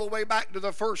all the way back to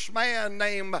the first man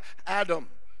named Adam.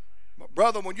 But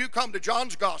brother, when you come to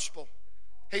John's Gospel,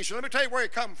 he said, let me tell you where he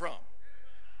come from.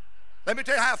 Let me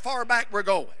tell you how far back we're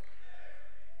going.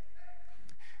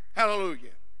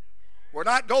 Hallelujah. We're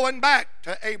not going back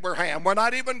to Abraham. We're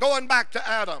not even going back to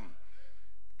Adam.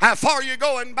 How far are you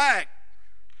going back?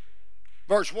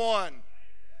 Verse 1,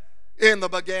 in the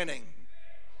beginning.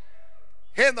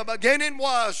 In the beginning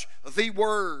was the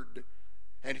Word.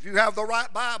 And if you have the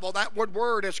right Bible, that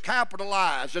word is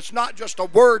capitalized. It's not just a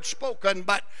word spoken,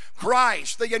 but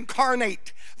Christ, the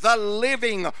incarnate, the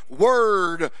living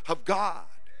Word of God.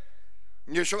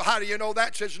 And you say, how do you know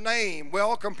that's his name?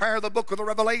 Well, compare the book of the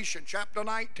Revelation, chapter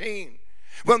 19.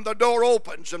 When the door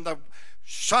opens and the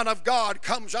Son of God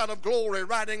comes out of glory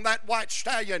riding that white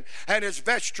stallion, and his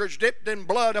vestures dipped in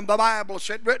blood, and the Bible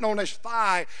said written on his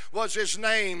thigh was his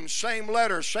name, same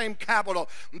letter, same capital,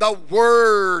 the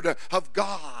Word of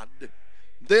God.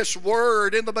 This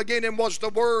Word, in the beginning was the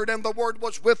Word, and the Word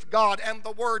was with God, and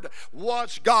the Word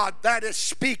was God. That is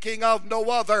speaking of no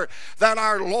other than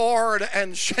our Lord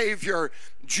and Savior,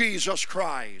 Jesus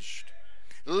Christ.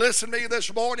 Listen to me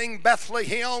this morning,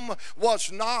 Bethlehem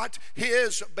was not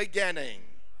his beginning.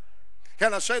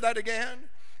 Can I say that again?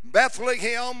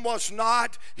 Bethlehem was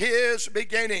not his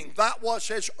beginning. That was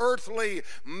his earthly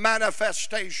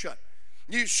manifestation.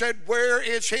 You said, where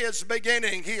is his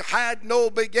beginning? He had no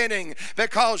beginning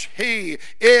because he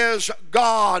is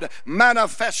God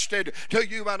manifested to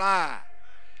you and I.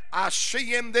 I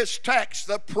see in this text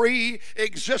the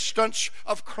pre-existence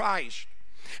of Christ.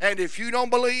 And if you don't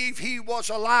believe he was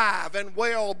alive and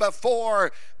well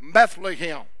before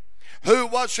Bethlehem, who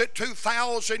was it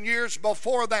 2,000 years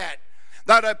before that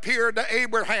appeared to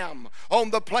Abraham on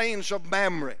the plains of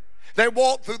Mamre? They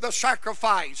walked through the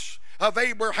sacrifice of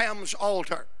Abraham's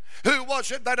altar. Who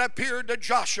was it that appeared to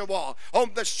Joshua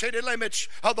on the city limits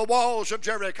of the walls of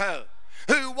Jericho?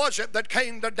 Who was it that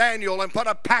came to Daniel and put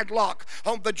a padlock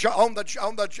on the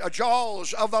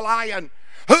jaws of the lion?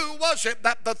 Who was it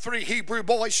that the 3 Hebrew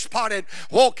boys spotted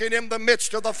walking in the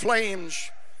midst of the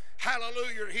flames?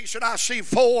 Hallelujah. He said, I see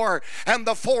 4, and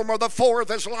the former, the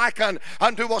fourth, is likened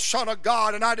unto a son of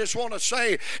God. And I just want to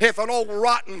say, if an old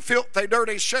rotten, filthy,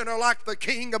 dirty sinner like the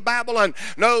king of Babylon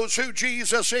knows who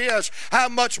Jesus is, how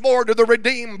much more do the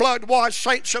redeemed, blood-washed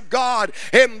saints of God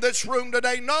in this room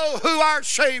today know who our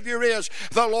Savior is,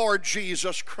 the Lord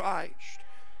Jesus Christ.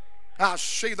 I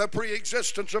see the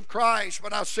pre-existence of Christ,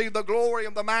 but I see the glory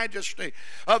and the majesty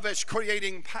of His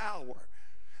creating power.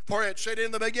 For it said,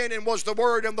 in the beginning was the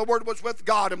Word, and the Word was with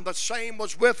God, and the same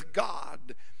was with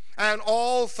God. And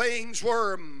all things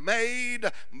were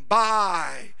made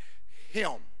by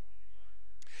Him.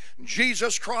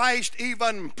 Jesus Christ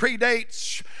even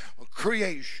predates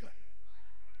creation.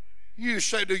 You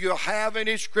say, do you have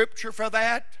any scripture for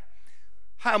that?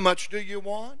 How much do you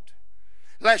want?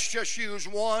 Let's just use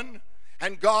one.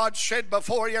 And God said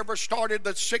before He ever started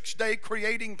the 6-day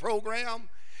creating program,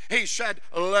 He said,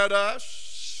 let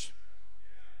us.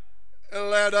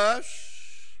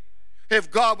 If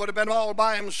God would have been all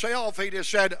by Himself, He'd have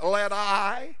said, let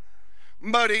I.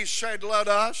 But He said, let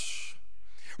us.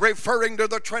 Referring to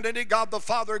the Trinity, God the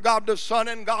Father, God the Son,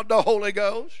 and God the Holy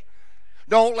Ghost.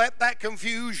 Don't let that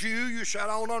confuse you. You say, I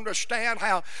don't understand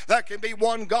how that can be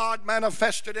one God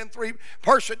manifested in 3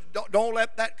 persons. Don't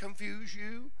let that confuse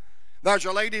you. There's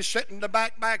a lady sitting in the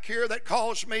back here that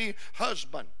calls me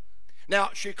husband.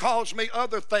 Now, she calls me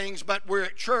other things, but we're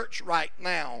at church right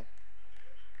now.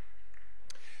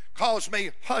 Calls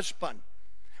me husband.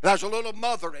 There's a little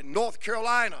mother in North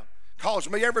Carolina. Calls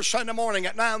me every Sunday morning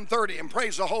at 9:30 and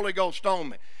prays the Holy Ghost on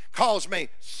me. Calls me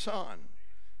son.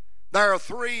 There are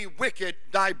 3 wicked,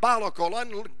 diabolical,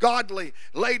 ungodly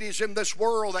ladies in this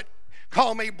world that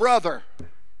call me brother.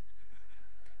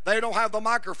 They don't have the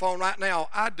microphone right now.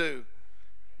 I do.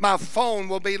 My phone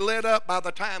will be lit up by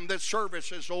the time this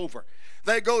service is over.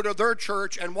 They go to their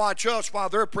church and watch us while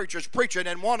their preacher's preaching,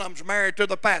 and one of them's married to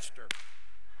the pastor.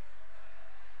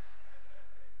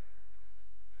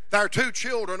 There are 2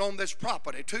 children on this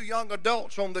property, 2 young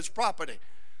adults on this property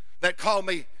that call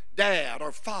me dad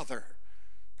or father.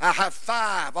 I have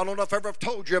 5. I don't know if I ever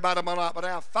told you about them or not, but I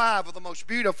have 5 of the most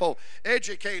beautiful,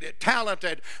 educated,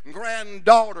 talented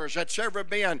granddaughters that's ever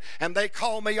been, and they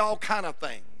call me all kind of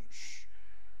things.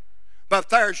 But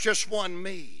there's just one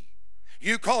me.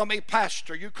 You call me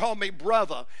pastor, you call me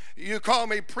brother, you call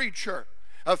me preacher.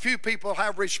 A few people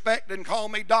have respect and call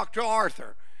me Dr.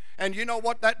 Arthur. And you know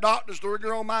what that doctor's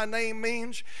degree on my name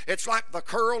means? It's like the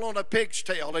curl on a pig's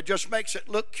tail. It just makes it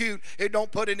look cute. It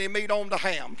don't put any meat on the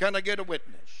ham. Can I get a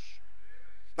witness?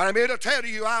 But I'm here to tell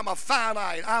you I'm a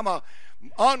finite, I'm a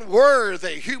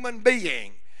unworthy human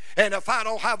being. And if I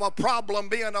don't have a problem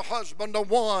being a husband to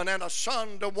 1 and a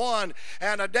son to 1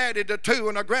 and a daddy to 2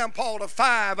 and a grandpa to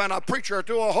 5 and a preacher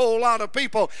to a whole lot of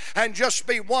people and just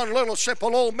be one little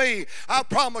simple old me, I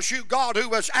promise you God,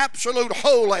 who is absolute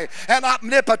holy and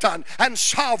omnipotent and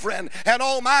sovereign and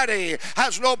almighty,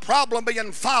 has no problem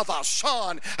being Father,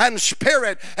 Son, and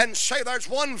Spirit, and say there's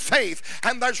one faith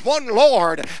and there's one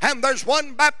Lord and there's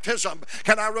one baptism.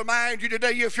 Can I remind you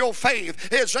today, if your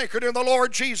faith is anchored in the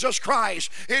Lord Jesus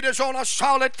Christ, it is on a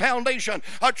solid foundation,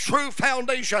 a true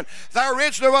foundation. There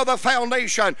is no other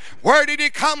foundation. Where did He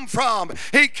come from?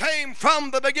 He came from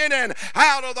the beginning,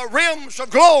 out of the realms of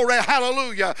glory.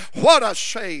 Hallelujah. What a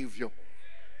Savior.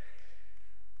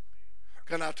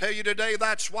 Can I tell you today,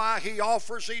 that's why He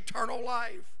offers eternal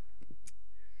life.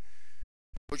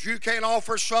 But you can't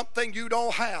offer something you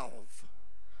don't have.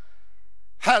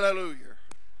 Hallelujah.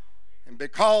 And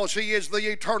because He is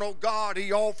the eternal God,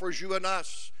 He offers you and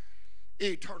us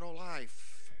eternal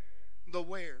life. The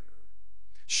where.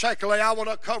 Secondly, I want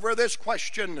to cover this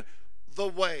question, the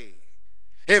way.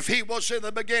 If He was in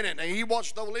the beginning and He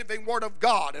was the living Word of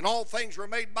God and all things were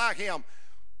made by Him,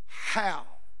 how?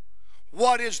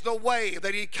 What is the way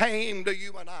that He came to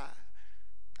you and I?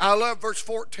 I love verse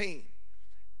 14.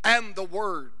 And the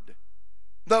Word,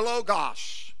 the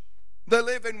Logos, the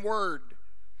living Word.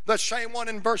 The same one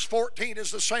in verse 14 is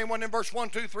the same one in verse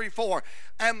 1, 2, 3, 4.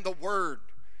 And the Word.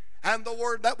 And the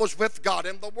Word that was with God,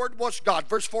 and the Word was God.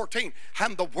 Verse 14,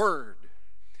 and the Word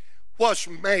was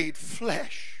made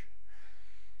flesh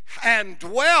and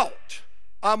dwelt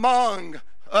among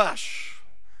us.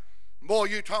 Boy,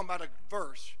 you talking about a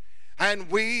verse. And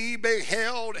we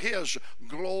beheld his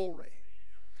glory.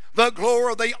 The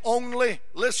glory of the only,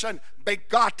 listen,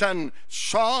 begotten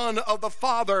Son of the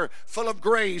Father, full of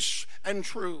grace and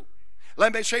truth.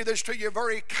 Let me say this to you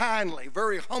very kindly,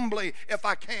 very humbly, if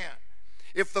I can.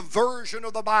 If the version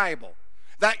of the Bible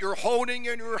that you're holding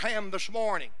in your hand this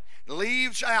morning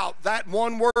leaves out that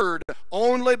one word,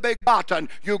 only begotten,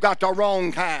 you got the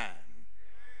wrong kind.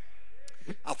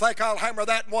 I think I'll hammer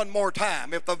that one more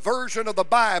time. If the version of the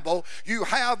Bible you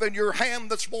have in your hand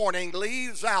this morning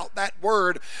leaves out that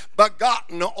word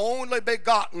begotten, only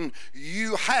begotten,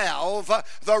 you have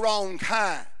the wrong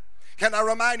kind. Can I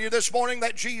remind you this morning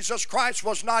that Jesus Christ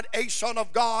was not a Son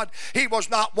of God. He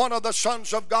was not one of the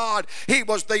sons of God. He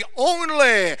was the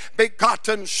only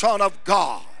begotten Son of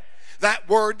God. That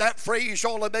word, that phrase,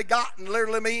 only begotten,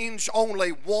 literally means only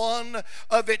one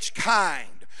of its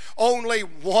kind. Only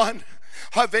one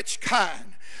of its kind.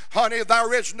 Honey,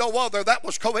 there is no other that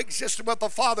was coexisting with the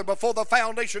Father before the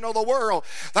foundation of the world.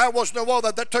 There was no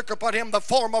other that took upon him the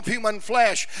form of human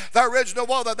flesh. There is no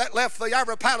other that left the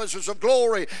outer palaces of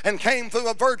glory and came through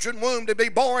a virgin womb to be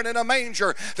born in a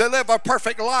manger, to live a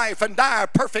perfect life and die a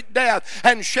perfect death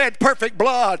and shed perfect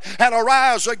blood and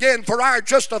arise again for our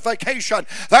justification.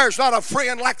 There's not a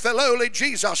friend like the lowly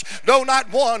Jesus. No,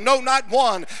 not one. No, not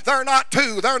one. They're not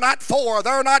two. They're not four.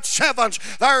 They're not sevens.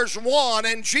 There's one,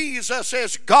 and Jesus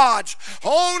is God's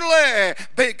only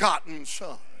begotten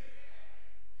Son.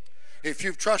 If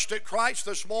you've trusted Christ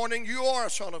this morning, you are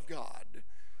a son of God.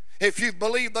 If you've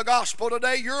believed the gospel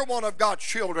today, you're one of God's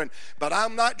children. But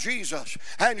I'm not Jesus,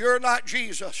 and you're not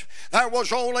Jesus. There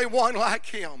was only one like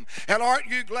him. And aren't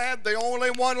you glad the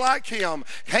only one like him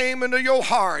came into your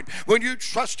heart when you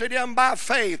trusted him by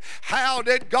faith? How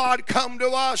did God come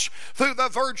to us? Through the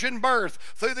virgin birth,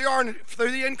 through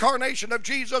the incarnation of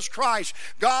Jesus Christ.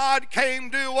 God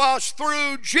came to us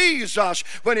through Jesus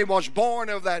when he was born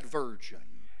of that virgin.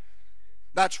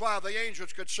 That's why the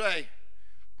angels could say,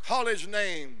 call his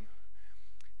name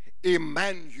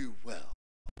Emmanuel.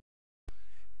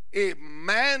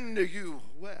 Emmanuel.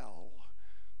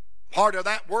 Part of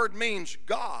that word means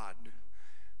God.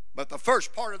 But the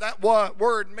first part of that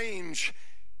word means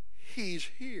he's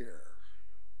here.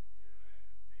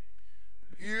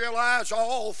 You realize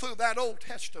all through that Old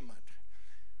Testament,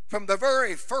 from the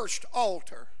very first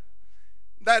altar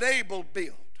that Abel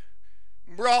built,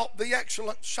 brought the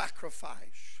excellent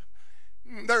sacrifice,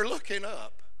 they're looking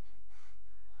up.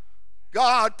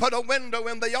 God put a window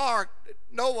in the ark that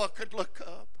Noah could look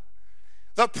up.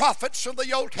 The prophets of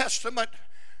the Old Testament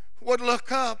would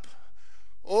look up.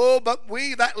 Oh, but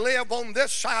we that live on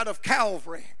this side of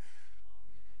Calvary,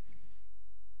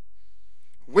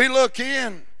 we look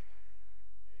in.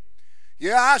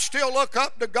 Yeah, I still look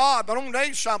up to God, but I'm going to tell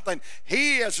you something.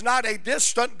 He is not a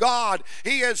distant God.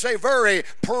 He is a very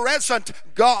present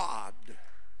God.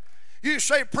 You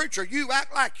say, preacher, you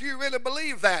act like you really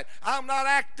believe that. I'm not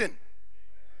acting.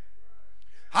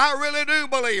 I really do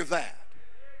believe that.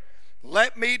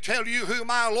 Let me tell you who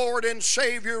my Lord and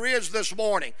Savior is this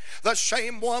morning. The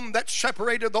same one that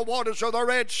separated the waters of the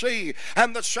Red Sea,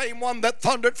 and the same one that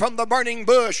thundered from the burning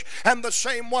bush, and the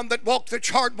same one that walked the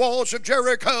charred walls of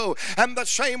Jericho, and the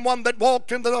same one that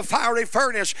walked into the fiery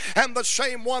furnace, and the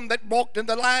same one that walked in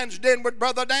the lion's den with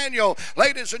Brother Daniel.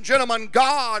 Ladies and gentlemen,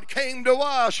 God came to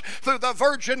us through the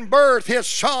virgin birth. His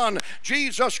Son,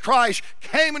 Jesus Christ,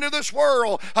 came into this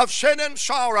world of sin and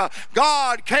sorrow.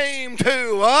 God came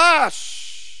to us.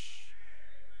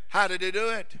 How did he do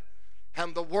it?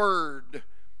 And the Word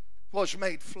was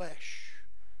made flesh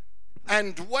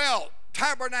and dwelt,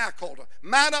 tabernacled,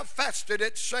 manifested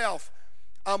itself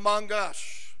among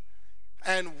us,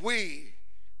 and we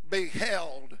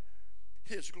beheld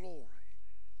his glory.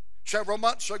 Several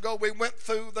months ago we went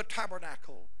through the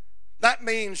tabernacle. That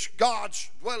means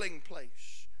God's dwelling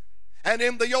place. And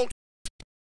in the Old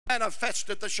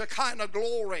manifested the Shekinah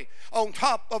glory on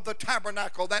top of the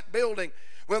tabernacle, that building,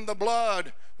 when the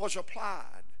blood was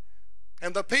applied.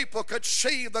 And the people could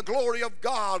see the glory of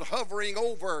God hovering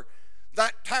over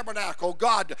that tabernacle.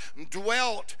 God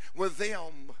dwelt with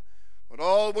them. But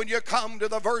oh, when you come to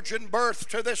the virgin birth,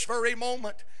 to this very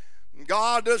moment,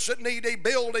 God doesn't need a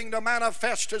building to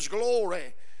manifest his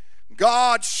glory.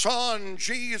 God's Son,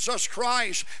 Jesus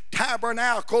Christ,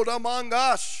 tabernacled among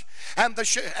us. and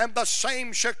the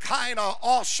same Shekinah,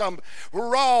 awesome,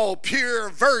 raw, pure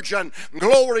virgin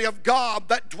glory of God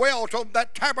that dwelt on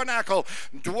that tabernacle,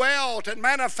 dwelt and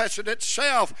manifested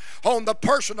itself on the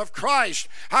person of Christ,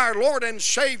 our Lord and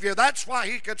Savior. That's why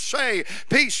he could say,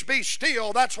 peace be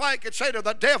still. That's why he could say to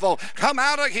the devil, come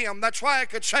out of him. That's why I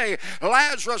could say,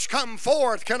 Lazarus, come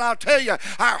forth. Can I tell you,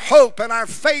 our hope and our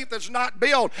faith is not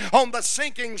built on the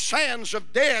sinking sands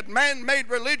of dead man-made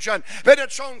religion, but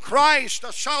it's on Christ,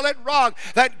 a solid rock,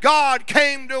 that God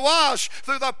came to us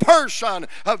through the person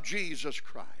of Jesus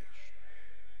Christ.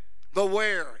 The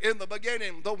where, in the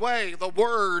beginning, the way, the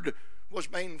Word was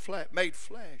made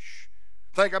flesh.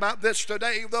 Think about this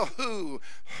today, the who.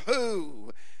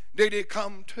 Who did he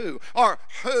come to? Or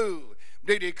who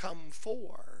did he come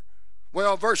for?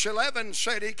 Well, verse 11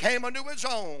 said he came unto his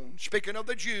own, speaking of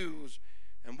the Jews.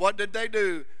 And what did they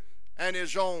do? And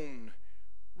his own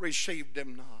received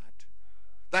him not.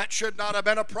 That should not have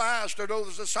been a prize to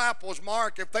those disciples,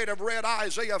 Mark, if they'd have read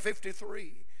Isaiah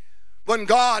 53. When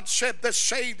God said this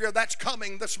Savior that's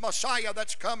coming, this Messiah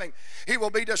that's coming, he will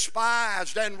be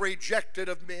despised and rejected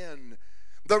of men.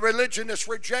 The religionists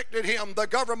rejected him. The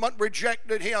government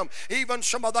rejected him. Even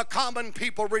some of the common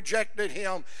people rejected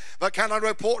him. But can I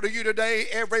report to you today,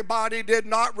 everybody did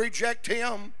not reject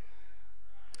him.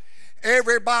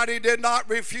 Everybody did not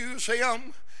refuse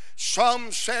him.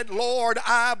 Some said, Lord,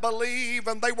 I believe,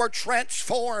 and they were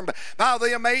transformed by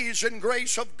the amazing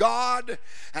grace of God.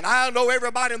 And I know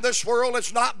everybody in this world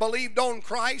has not believed on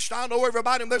Christ. I know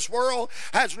everybody in this world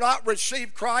has not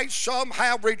received Christ. Some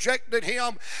have rejected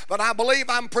him. But I believe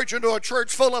I'm preaching to a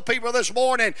church full of people this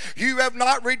morning. You have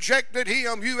not rejected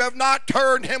him. You have not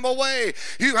turned him away.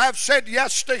 You have said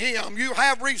yes to him. You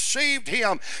have received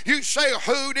him. You say,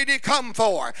 who did he come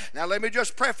for? Now let me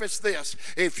just preface this.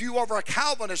 If you are a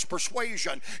Calvinist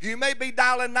persuasion, you may be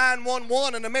dialing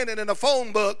 911 in a minute in a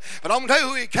phone book, but I'm going to tell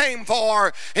you who he came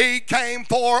for. He came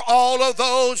for all of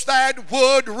those that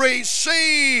would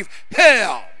receive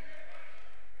him.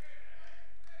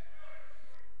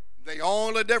 The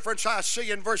only difference I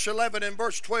see in verse 11 and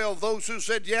verse 12, those who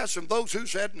said yes and those who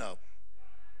said no.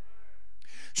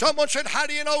 Someone said, how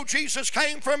do you know Jesus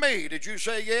came for me? Did you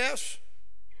say yes?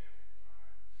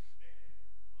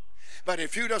 But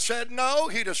if you'd have said no,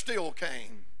 he'd have still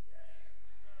came.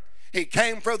 He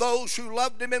came for those who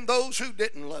loved him and those who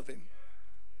didn't love him.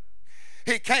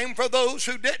 He came for those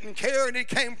who didn't care, and he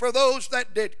came for those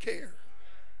that did care.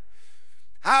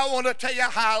 I want to tell you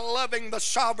how loving the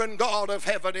sovereign God of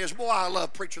heaven is. Boy, I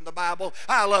love preaching the Bible.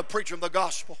 I love preaching the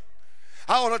gospel.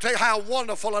 I want to tell you how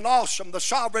wonderful and awesome the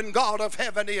sovereign God of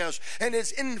heaven is in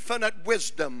his infinite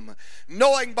wisdom,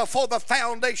 knowing before the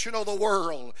foundation of the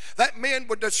world that men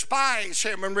would despise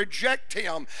him and reject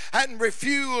him and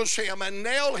refuse him and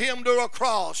nail him to a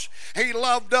cross. He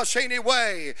loved us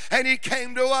anyway, and he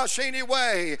came to us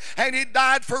anyway, and he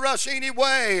died for us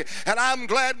anyway. And I'm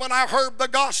glad when I heard the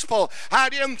gospel, I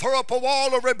didn't throw up a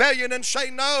wall of rebellion and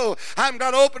say no. I'm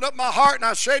going to open up my heart, and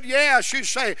I said yes. You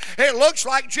say, it looks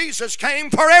like Jesus came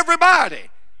for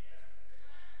everybody.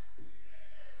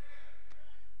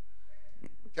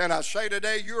 Can I say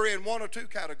today, you're in one or two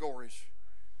categories.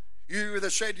 You either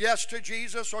said yes to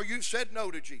Jesus or you said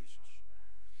no to Jesus.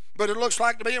 But it looks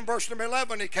like to me in verse number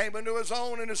 11, he came into his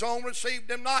own and his own received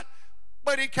him not,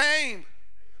 but he came.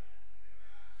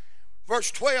 Verse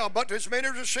 12, but as many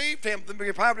received him,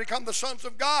 they become the sons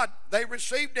of God. They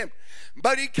received him,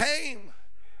 but he came.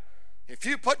 If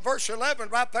you put verse 11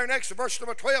 right there next to verse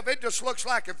number 12, it just looks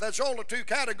like if there's only two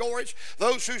categories,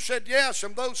 those who said yes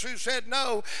and those who said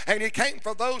no, and he came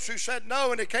for those who said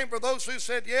no and he came for those who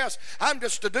said yes. I'm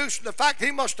just deducing the fact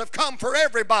he must have come for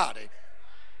everybody.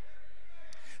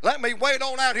 Let me wade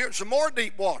on out here in some more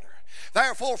deep water.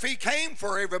 Therefore, if he came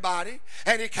for everybody,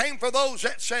 and he came for those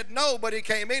that said no, but he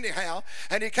came anyhow,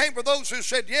 and he came for those who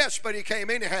said yes, but he came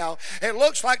anyhow, it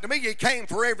looks like to me he came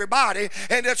for everybody,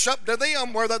 and it's up to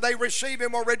them whether they receive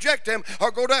him or reject him,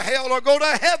 or go to hell or go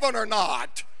to heaven or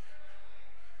not.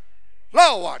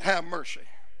 Lord, have mercy.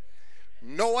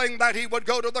 Knowing that he would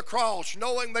go to the cross,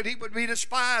 knowing that he would be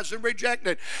despised and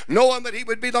rejected, knowing that he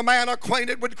would be the man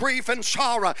acquainted with grief and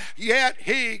sorrow, yet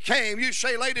he came. You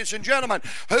say, ladies and gentlemen,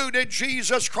 who did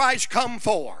Jesus Christ come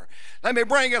for? Let me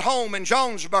bring it home in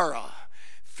Jonesboro.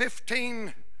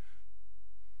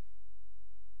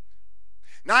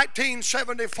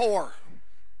 1974.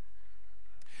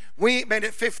 We ain't been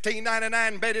at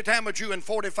 1599 Betty Tamaju in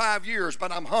 45 years,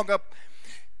 but I'm hung up.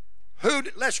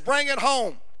 Let's bring it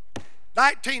home.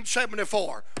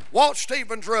 1974, Walt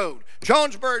Stevens Road,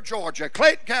 Jonesboro, Georgia,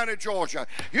 Clayton County, Georgia,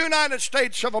 United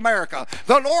States of America,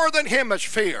 the Northern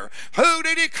Hemisphere. Who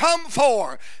did he come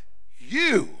for?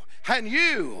 You and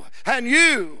you and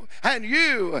you and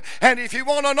you. And if you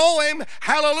want to know him,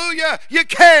 hallelujah, you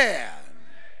can.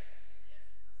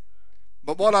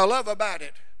 But what I love about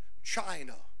it,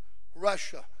 China,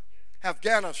 Russia,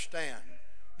 Afghanistan,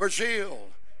 Brazil,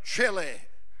 Chile,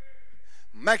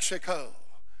 Mexico.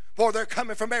 Boy, they're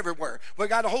coming from everywhere. We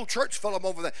got a whole church full of them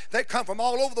over there. They come from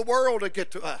all over the world to get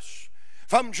to us.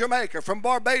 From Jamaica, from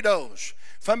Barbados,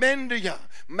 from India.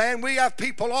 Man, we have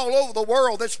people all over the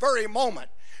world this very moment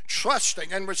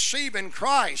trusting and receiving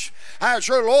Christ as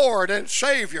your Lord and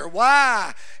Savior.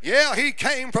 Why? Yeah, he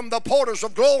came from the portals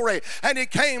of glory and he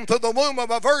came through the womb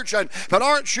of a virgin. But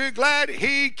aren't you glad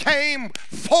he came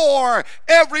for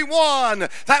everyone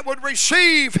that would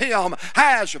receive him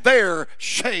as their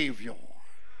Savior?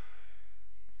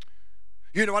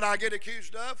 You know what I get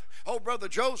accused of? Oh, Brother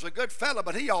Joe's a good fella,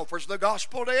 but he offers the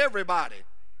gospel to everybody.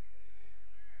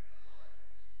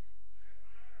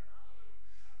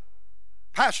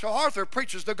 Pastor Arthur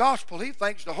preaches the gospel. He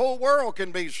thinks the whole world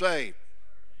can be saved.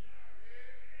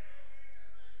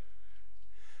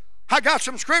 I got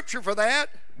some scripture for that.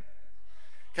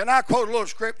 Can I quote a little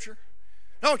scripture?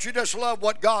 Don't you just love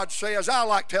what God says? I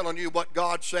like telling you what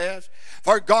God says.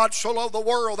 For God so loved the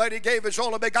world that he gave his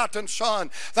only begotten Son,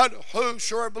 that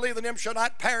whosoever believe in him shall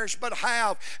not perish but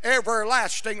have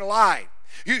everlasting life.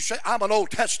 You say, I'm an Old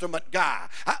Testament guy.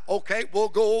 Okay, we'll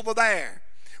go over there.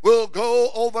 We'll go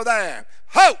over there.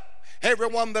 Hope.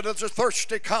 Everyone that is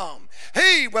thirsty come.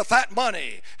 He with that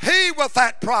money, he with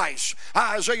that price.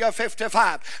 Isaiah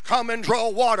 55. Come and draw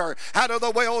water out of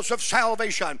the wells of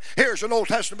salvation. Here's an Old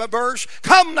Testament verse.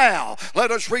 Come now,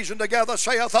 let us reason together,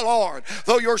 saith the Lord.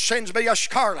 Though your sins be as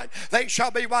scarlet, they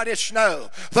shall be white as snow.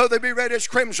 Though they be red as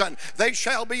crimson, they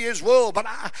shall be as wool. But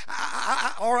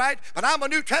all right, but I'm a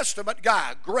New Testament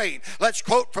guy. Great. Let's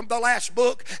quote from the last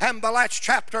book and the last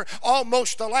chapter,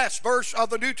 almost the last verse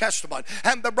of the New Testament.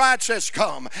 And the bride says,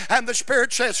 come, and the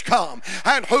Spirit says, come,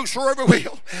 and whosoever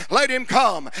will, let him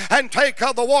come and take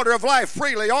of the water of life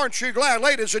freely. Aren't you glad,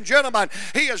 ladies and gentlemen?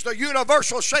 He is the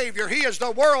universal Savior. He is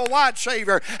the worldwide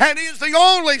Savior, and he is the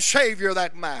only Savior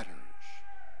that matters.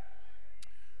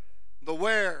 The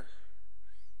where,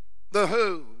 the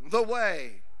who, the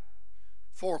way,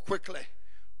 for quickly,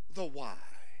 the why.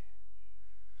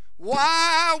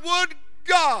 Why would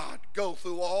God go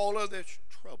through all of this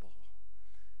trouble,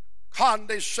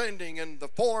 condescending in the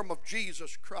form of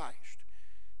Jesus Christ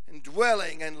and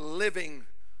dwelling and living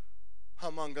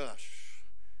among us?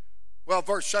 Well,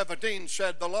 verse 17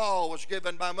 said the law was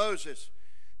given by Moses.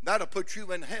 That'll put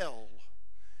you in hell.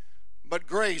 But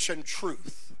grace and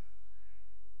truth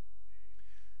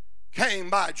came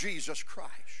by Jesus Christ.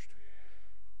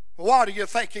 Why do you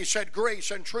think he said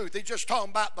grace and truth? He's just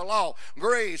talking about the law.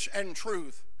 Grace and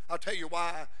truth. I'll tell you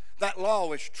why. That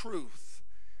law is truth.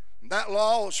 That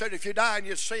law said if you die in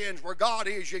your sins, where God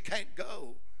is, you can't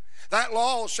go. That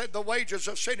law said the wages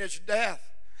of sin is death.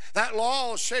 That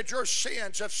law said your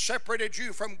sins have separated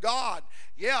you from God.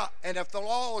 Yeah, and if the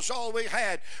law was all we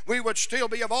had, we would still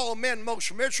be of all men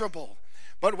most miserable.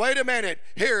 But wait a minute,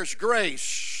 here's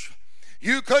grace.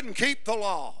 You couldn't keep the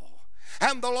law,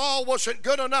 and the law wasn't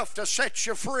good enough to set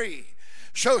you free.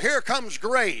 So here comes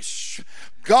grace.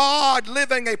 God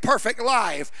living a perfect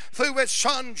life through his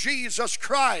Son Jesus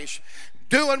Christ,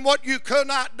 doing what you could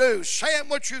not do, saying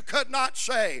what you could not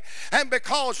say. And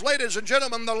because, ladies and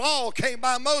gentlemen, the law came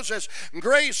by Moses,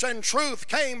 grace and truth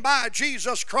came by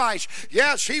Jesus Christ.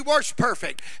 Yes, he was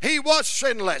perfect. He was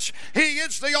sinless. He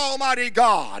is the Almighty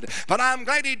God. But I'm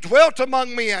glad he dwelt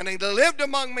among men, he lived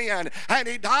among men, and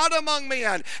he died among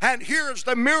men. And here's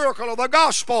the miracle of the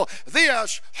gospel.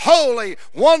 This holy,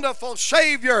 wonderful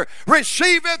Savior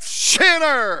receiveth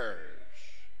sinners.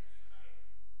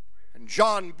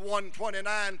 John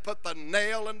 1:29 put the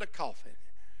nail in the coffin.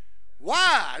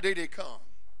 Why did he come?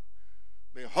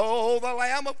 Behold the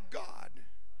Lamb of God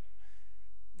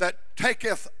that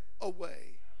taketh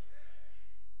away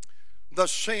the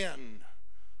sin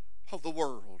of the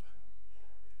world.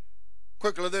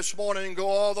 Quickly this morning, go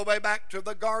all the way back to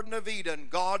the Garden of Eden.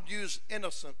 God used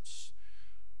innocence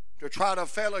to try to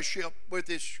fellowship with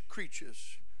his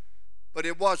creatures, but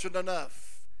it wasn't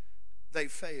enough. They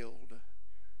failed.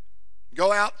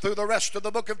 Go out through the rest of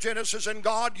the book of Genesis, and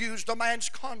God used a man's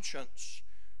conscience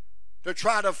to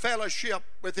try to fellowship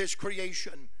with his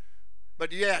creation.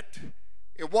 But yet,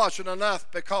 it wasn't enough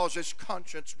because his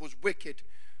conscience was wicked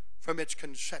from its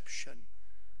conception.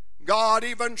 God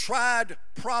even tried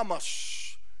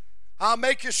promise. I'll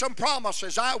make you some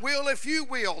promises. I will if you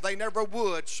will. They never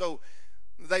would, so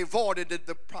they voided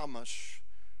the promise.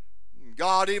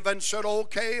 God even said,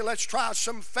 okay, let's try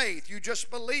some faith. You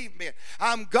just believe me.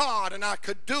 I'm God and I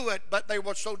could do it, but they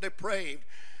were so depraved.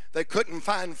 They couldn't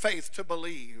find faith to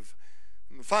believe.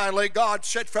 And finally, God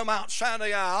said from Mount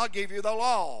Sinai, I'll give you the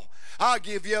law. I'll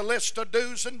give you a list of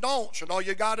do's and don'ts. And all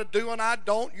you got to do, and I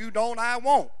don't, you don't, I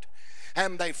won't.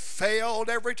 And they failed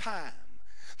every time.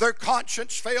 Their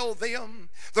conscience failed them.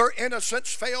 Their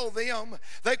innocence failed them.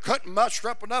 They couldn't muster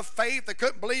up enough faith. They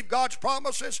couldn't believe God's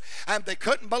promises. And they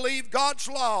couldn't believe God's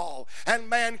law. And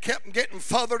man kept getting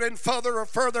further and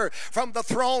further from the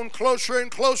throne, closer and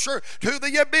closer to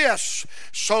the abyss.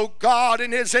 So God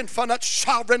in His infinite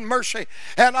sovereign mercy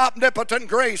and omnipotent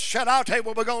grace said, I'll tell you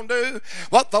what we're going to do.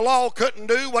 What the law couldn't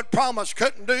do, what promise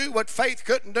couldn't do, what faith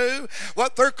couldn't do,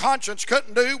 what their conscience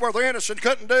couldn't do, what their innocence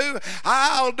couldn't do,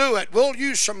 I'll do it. We'll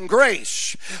use some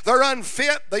grace. They're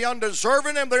unfit, they're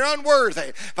undeserving, and they're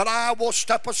unworthy. But I will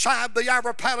step aside the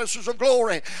outer palaces of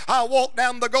glory. I'll walk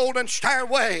down the golden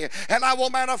stairway, and I will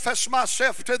manifest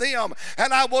myself to them,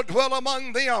 and I will dwell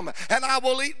among them, and I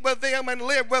will eat with them and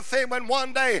live with them, and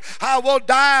one day I will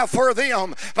die for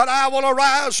them. But I will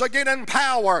arise again in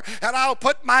power, and I'll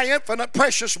put my infinite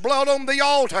precious blood on the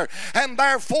altar. And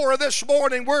therefore this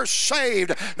morning we're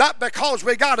saved, not because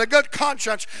we got a good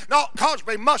conscience, not because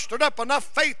we mustered up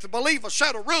enough faith to believe a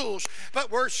set of rules,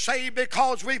 but we're saved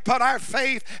because we put our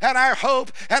faith and our hope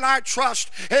and our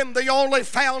trust in the only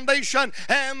foundation,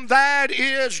 and that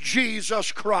is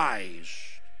Jesus Christ.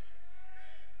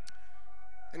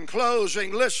 In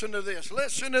closing, listen to this.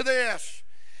 Listen to this.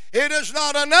 It is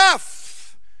not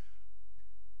enough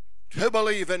to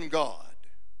believe in God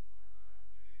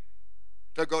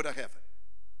to go to heaven.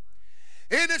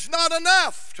 It is not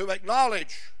enough to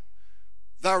acknowledge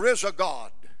there is a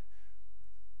God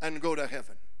and go to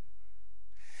heaven.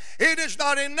 It is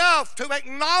not enough to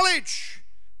acknowledge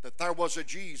that there was a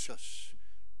Jesus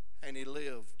and He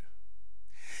lived.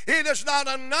 It is not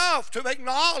enough to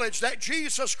acknowledge that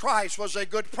Jesus Christ was a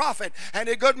good prophet and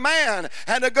a good man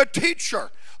and a good teacher.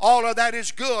 All of that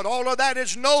is good. All of that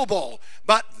is noble.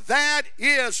 But that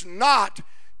is not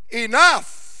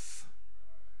enough.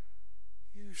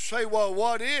 You say, well,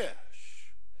 what is?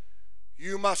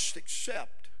 You must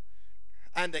accept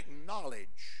and acknowledge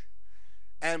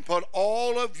and put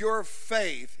all of your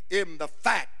faith in the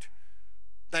fact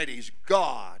that He's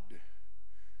God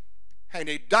and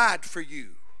He died for you,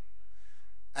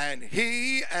 and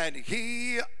He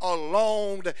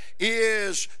alone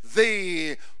is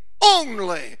the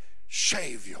only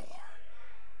Savior.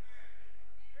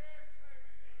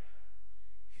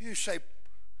 You say,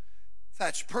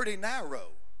 that's pretty narrow.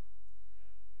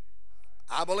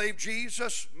 I believe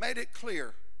Jesus made it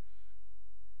clear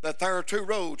that there are two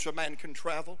roads a man can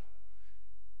travel.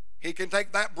 He can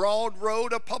take that broad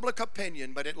road of public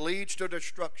opinion, but it leads to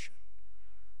destruction.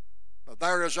 But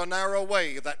there is a narrow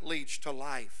way that leads to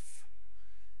life,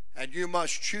 and you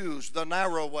must choose the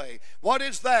narrow way. What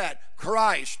is that?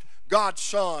 Christ, God's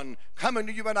Son, coming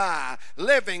to you and I,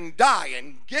 living,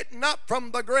 dying, getting up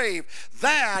from the grave.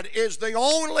 That is the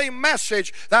only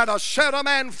message that'll set a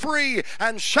man free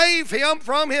and save him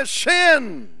from his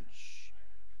sins.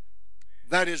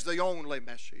 That is the only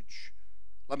message.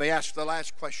 Let me ask the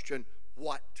last question.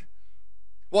 What?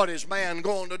 What is man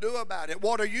going to do about it?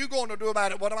 What are you going to do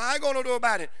about it? What am I going to do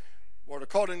about it? Well,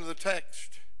 according to the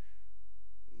text,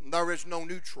 there is no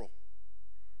neutral.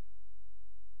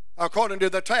 According to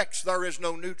the text, there is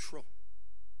no neutral.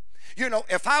 You know,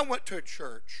 if I went to a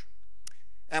church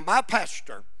and my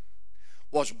pastor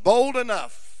was bold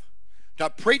enough to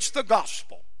preach the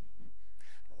gospel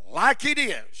like it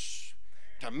is,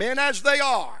 to men as they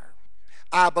are,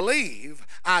 I believe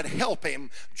I'd help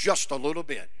him just a little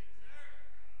bit.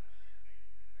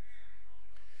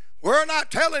 We're not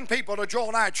telling people to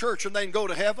join our church and then go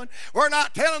to heaven. We're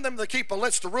not telling them to keep a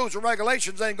list of rules and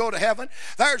regulations and then go to heaven.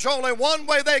 There's only one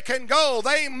way they can go.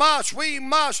 We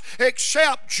must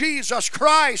accept Jesus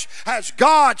Christ as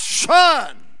God's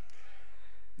Son.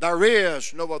 There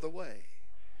is no other way.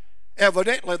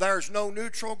 Evidently, there's no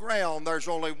neutral ground. There's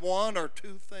only one or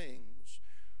two things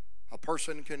a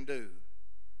person can do.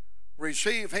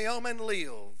 Receive Him and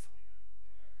live.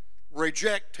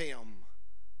 Reject Him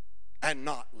and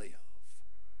not live.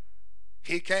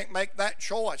 He can't make that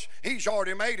choice. He's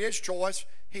already made His choice.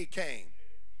 He came.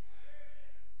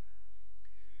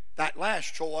 That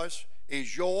last choice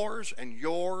is yours and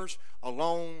yours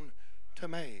alone to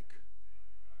make.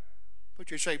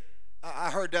 But you say,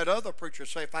 I heard that other preacher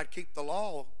say if I'd keep the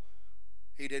law,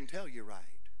 he didn't tell you right.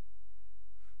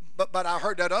 But I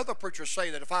heard that other preacher say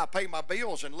that if I pay my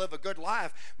bills and live a good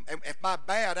life, if my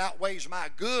bad outweighs my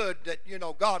good, that, you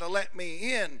know, God will let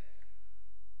me in.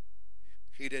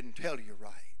 He didn't tell you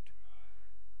right.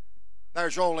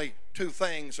 There's only two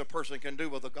things a person can do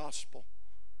with the gospel.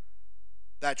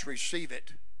 That's receive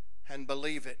it and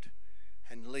believe it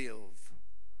and live,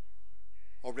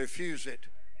 or refuse it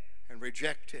and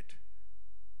reject it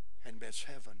and miss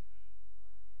heaven.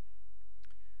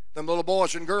 Them little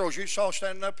boys and girls you saw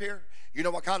standing up here, you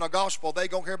know what kind of gospel they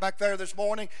going to hear back there this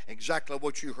morning? Exactly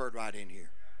what you heard right in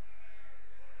here.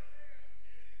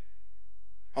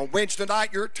 On Wednesday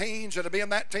night, your teens that'll be in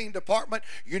that teen department,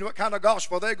 you know what kind of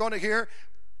gospel they're going to hear?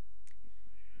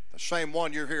 The same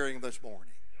one you're hearing this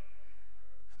morning.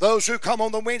 Those who come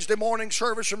on the Wednesday morning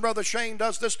service and Brother Shane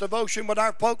does this devotion with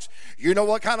our folks, you know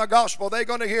what kind of gospel they're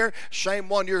going to hear? Same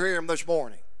one you're hearing this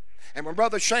morning. And when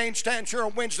Brother Shane stands here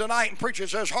on Wednesday night and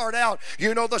preaches his heart out,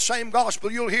 you know the same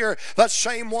gospel you'll hear, the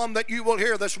same one that you will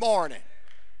hear this morning.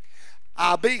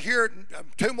 I'll be here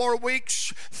 2 more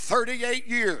weeks, 38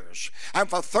 years. And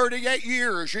for 38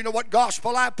 years, you know what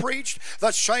gospel I preached?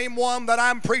 The same one that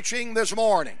I'm preaching this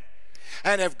morning.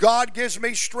 And if God gives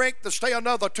me strength to stay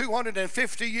another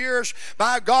 250 years,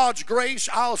 by God's grace,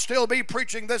 I'll still be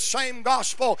preaching this same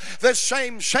gospel, this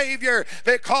same Savior,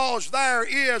 because there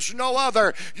is no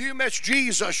other. You miss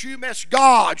Jesus, you miss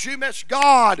God, you miss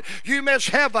God, you miss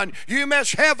heaven, you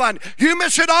miss heaven, you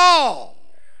miss it all.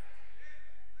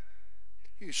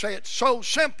 You say it's so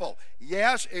simple.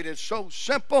 Yes, it is so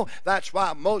simple. That's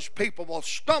why most people will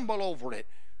stumble over it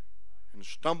and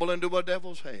stumble into a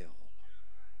devil's hell.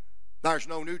 There's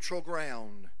no neutral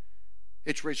ground.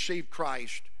 It's receive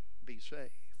Christ, be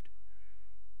saved.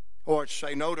 Or it's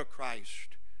say no to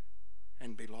Christ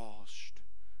and be lost.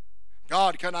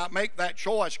 God cannot make that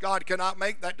choice. God cannot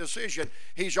make that decision.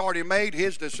 He's already made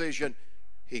His decision.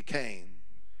 He came.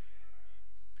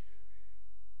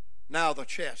 Now the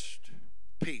chest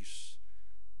piece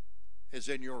is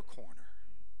in your corner.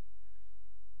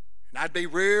 And I'd be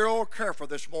real careful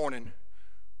this morning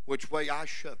which way I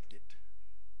shoved it.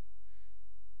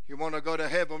 You want to go to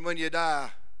heaven when you die?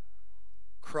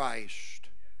 Christ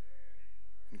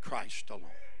and Christ alone.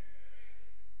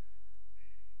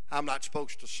 I'm not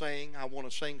supposed to sing. I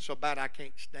want to sing so bad I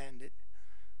can't stand it.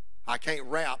 I can't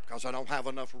rap because I don't have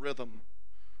enough rhythm.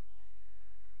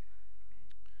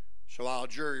 So I'll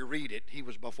jury read it. He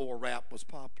was before rap was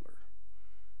popular.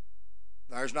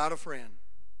 There's not a friend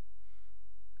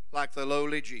like the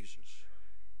lowly Jesus.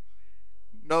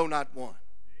 No, not one.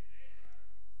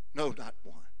 No, not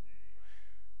one.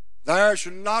 There's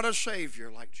not a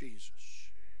Savior like Jesus.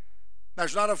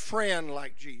 There's not a friend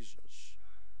like Jesus.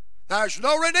 There's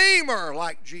no Redeemer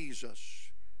like Jesus.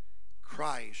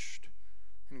 Christ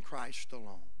and Christ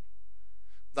alone.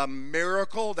 The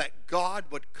miracle that God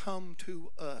would come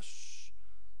to us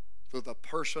through the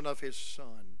person of His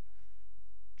Son,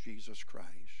 Jesus Christ.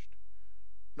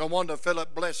 No wonder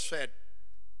Philip Bliss said,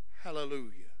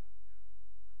 hallelujah,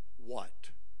 what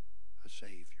a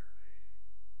Savior.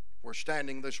 We're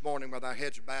standing this morning with our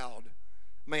heads bowed.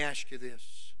 Let me ask you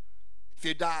this. If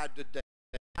you died today,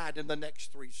 died in the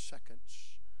next 3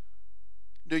 seconds,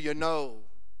 do you know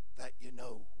that you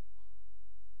know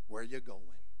where you're going?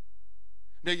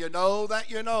 Do you know that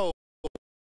you know?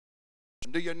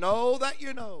 Do you know that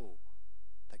you know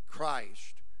that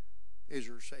Christ is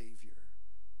your Savior?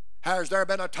 Has there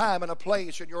been a time and a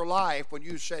place in your life when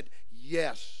you said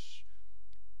yes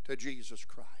to Jesus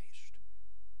Christ?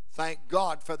 Thank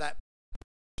God for that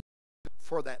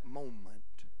moment.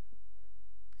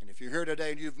 And if you're here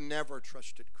today and you've never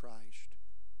trusted Christ,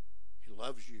 He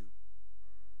loves you.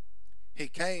 He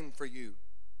came for you.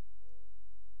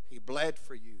 He bled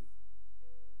for you.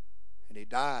 And He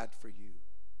died for you.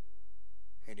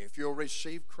 And if you'll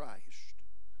receive Christ,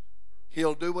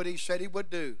 He'll do what He said He would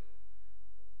do.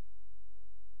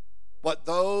 What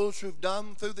those who've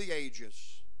done through the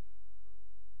ages,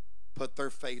 put their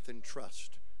faith and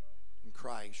trust in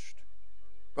Christ.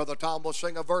 Brother Tom will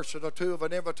sing a verse or two of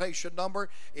an invitation number.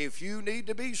 If you need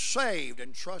to be saved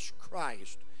and trust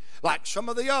Christ, like some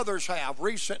of the others have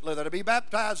recently that will be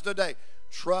baptized today,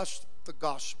 trust the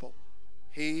gospel.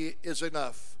 He is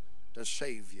enough to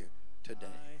save you today.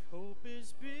 My hope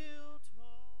is built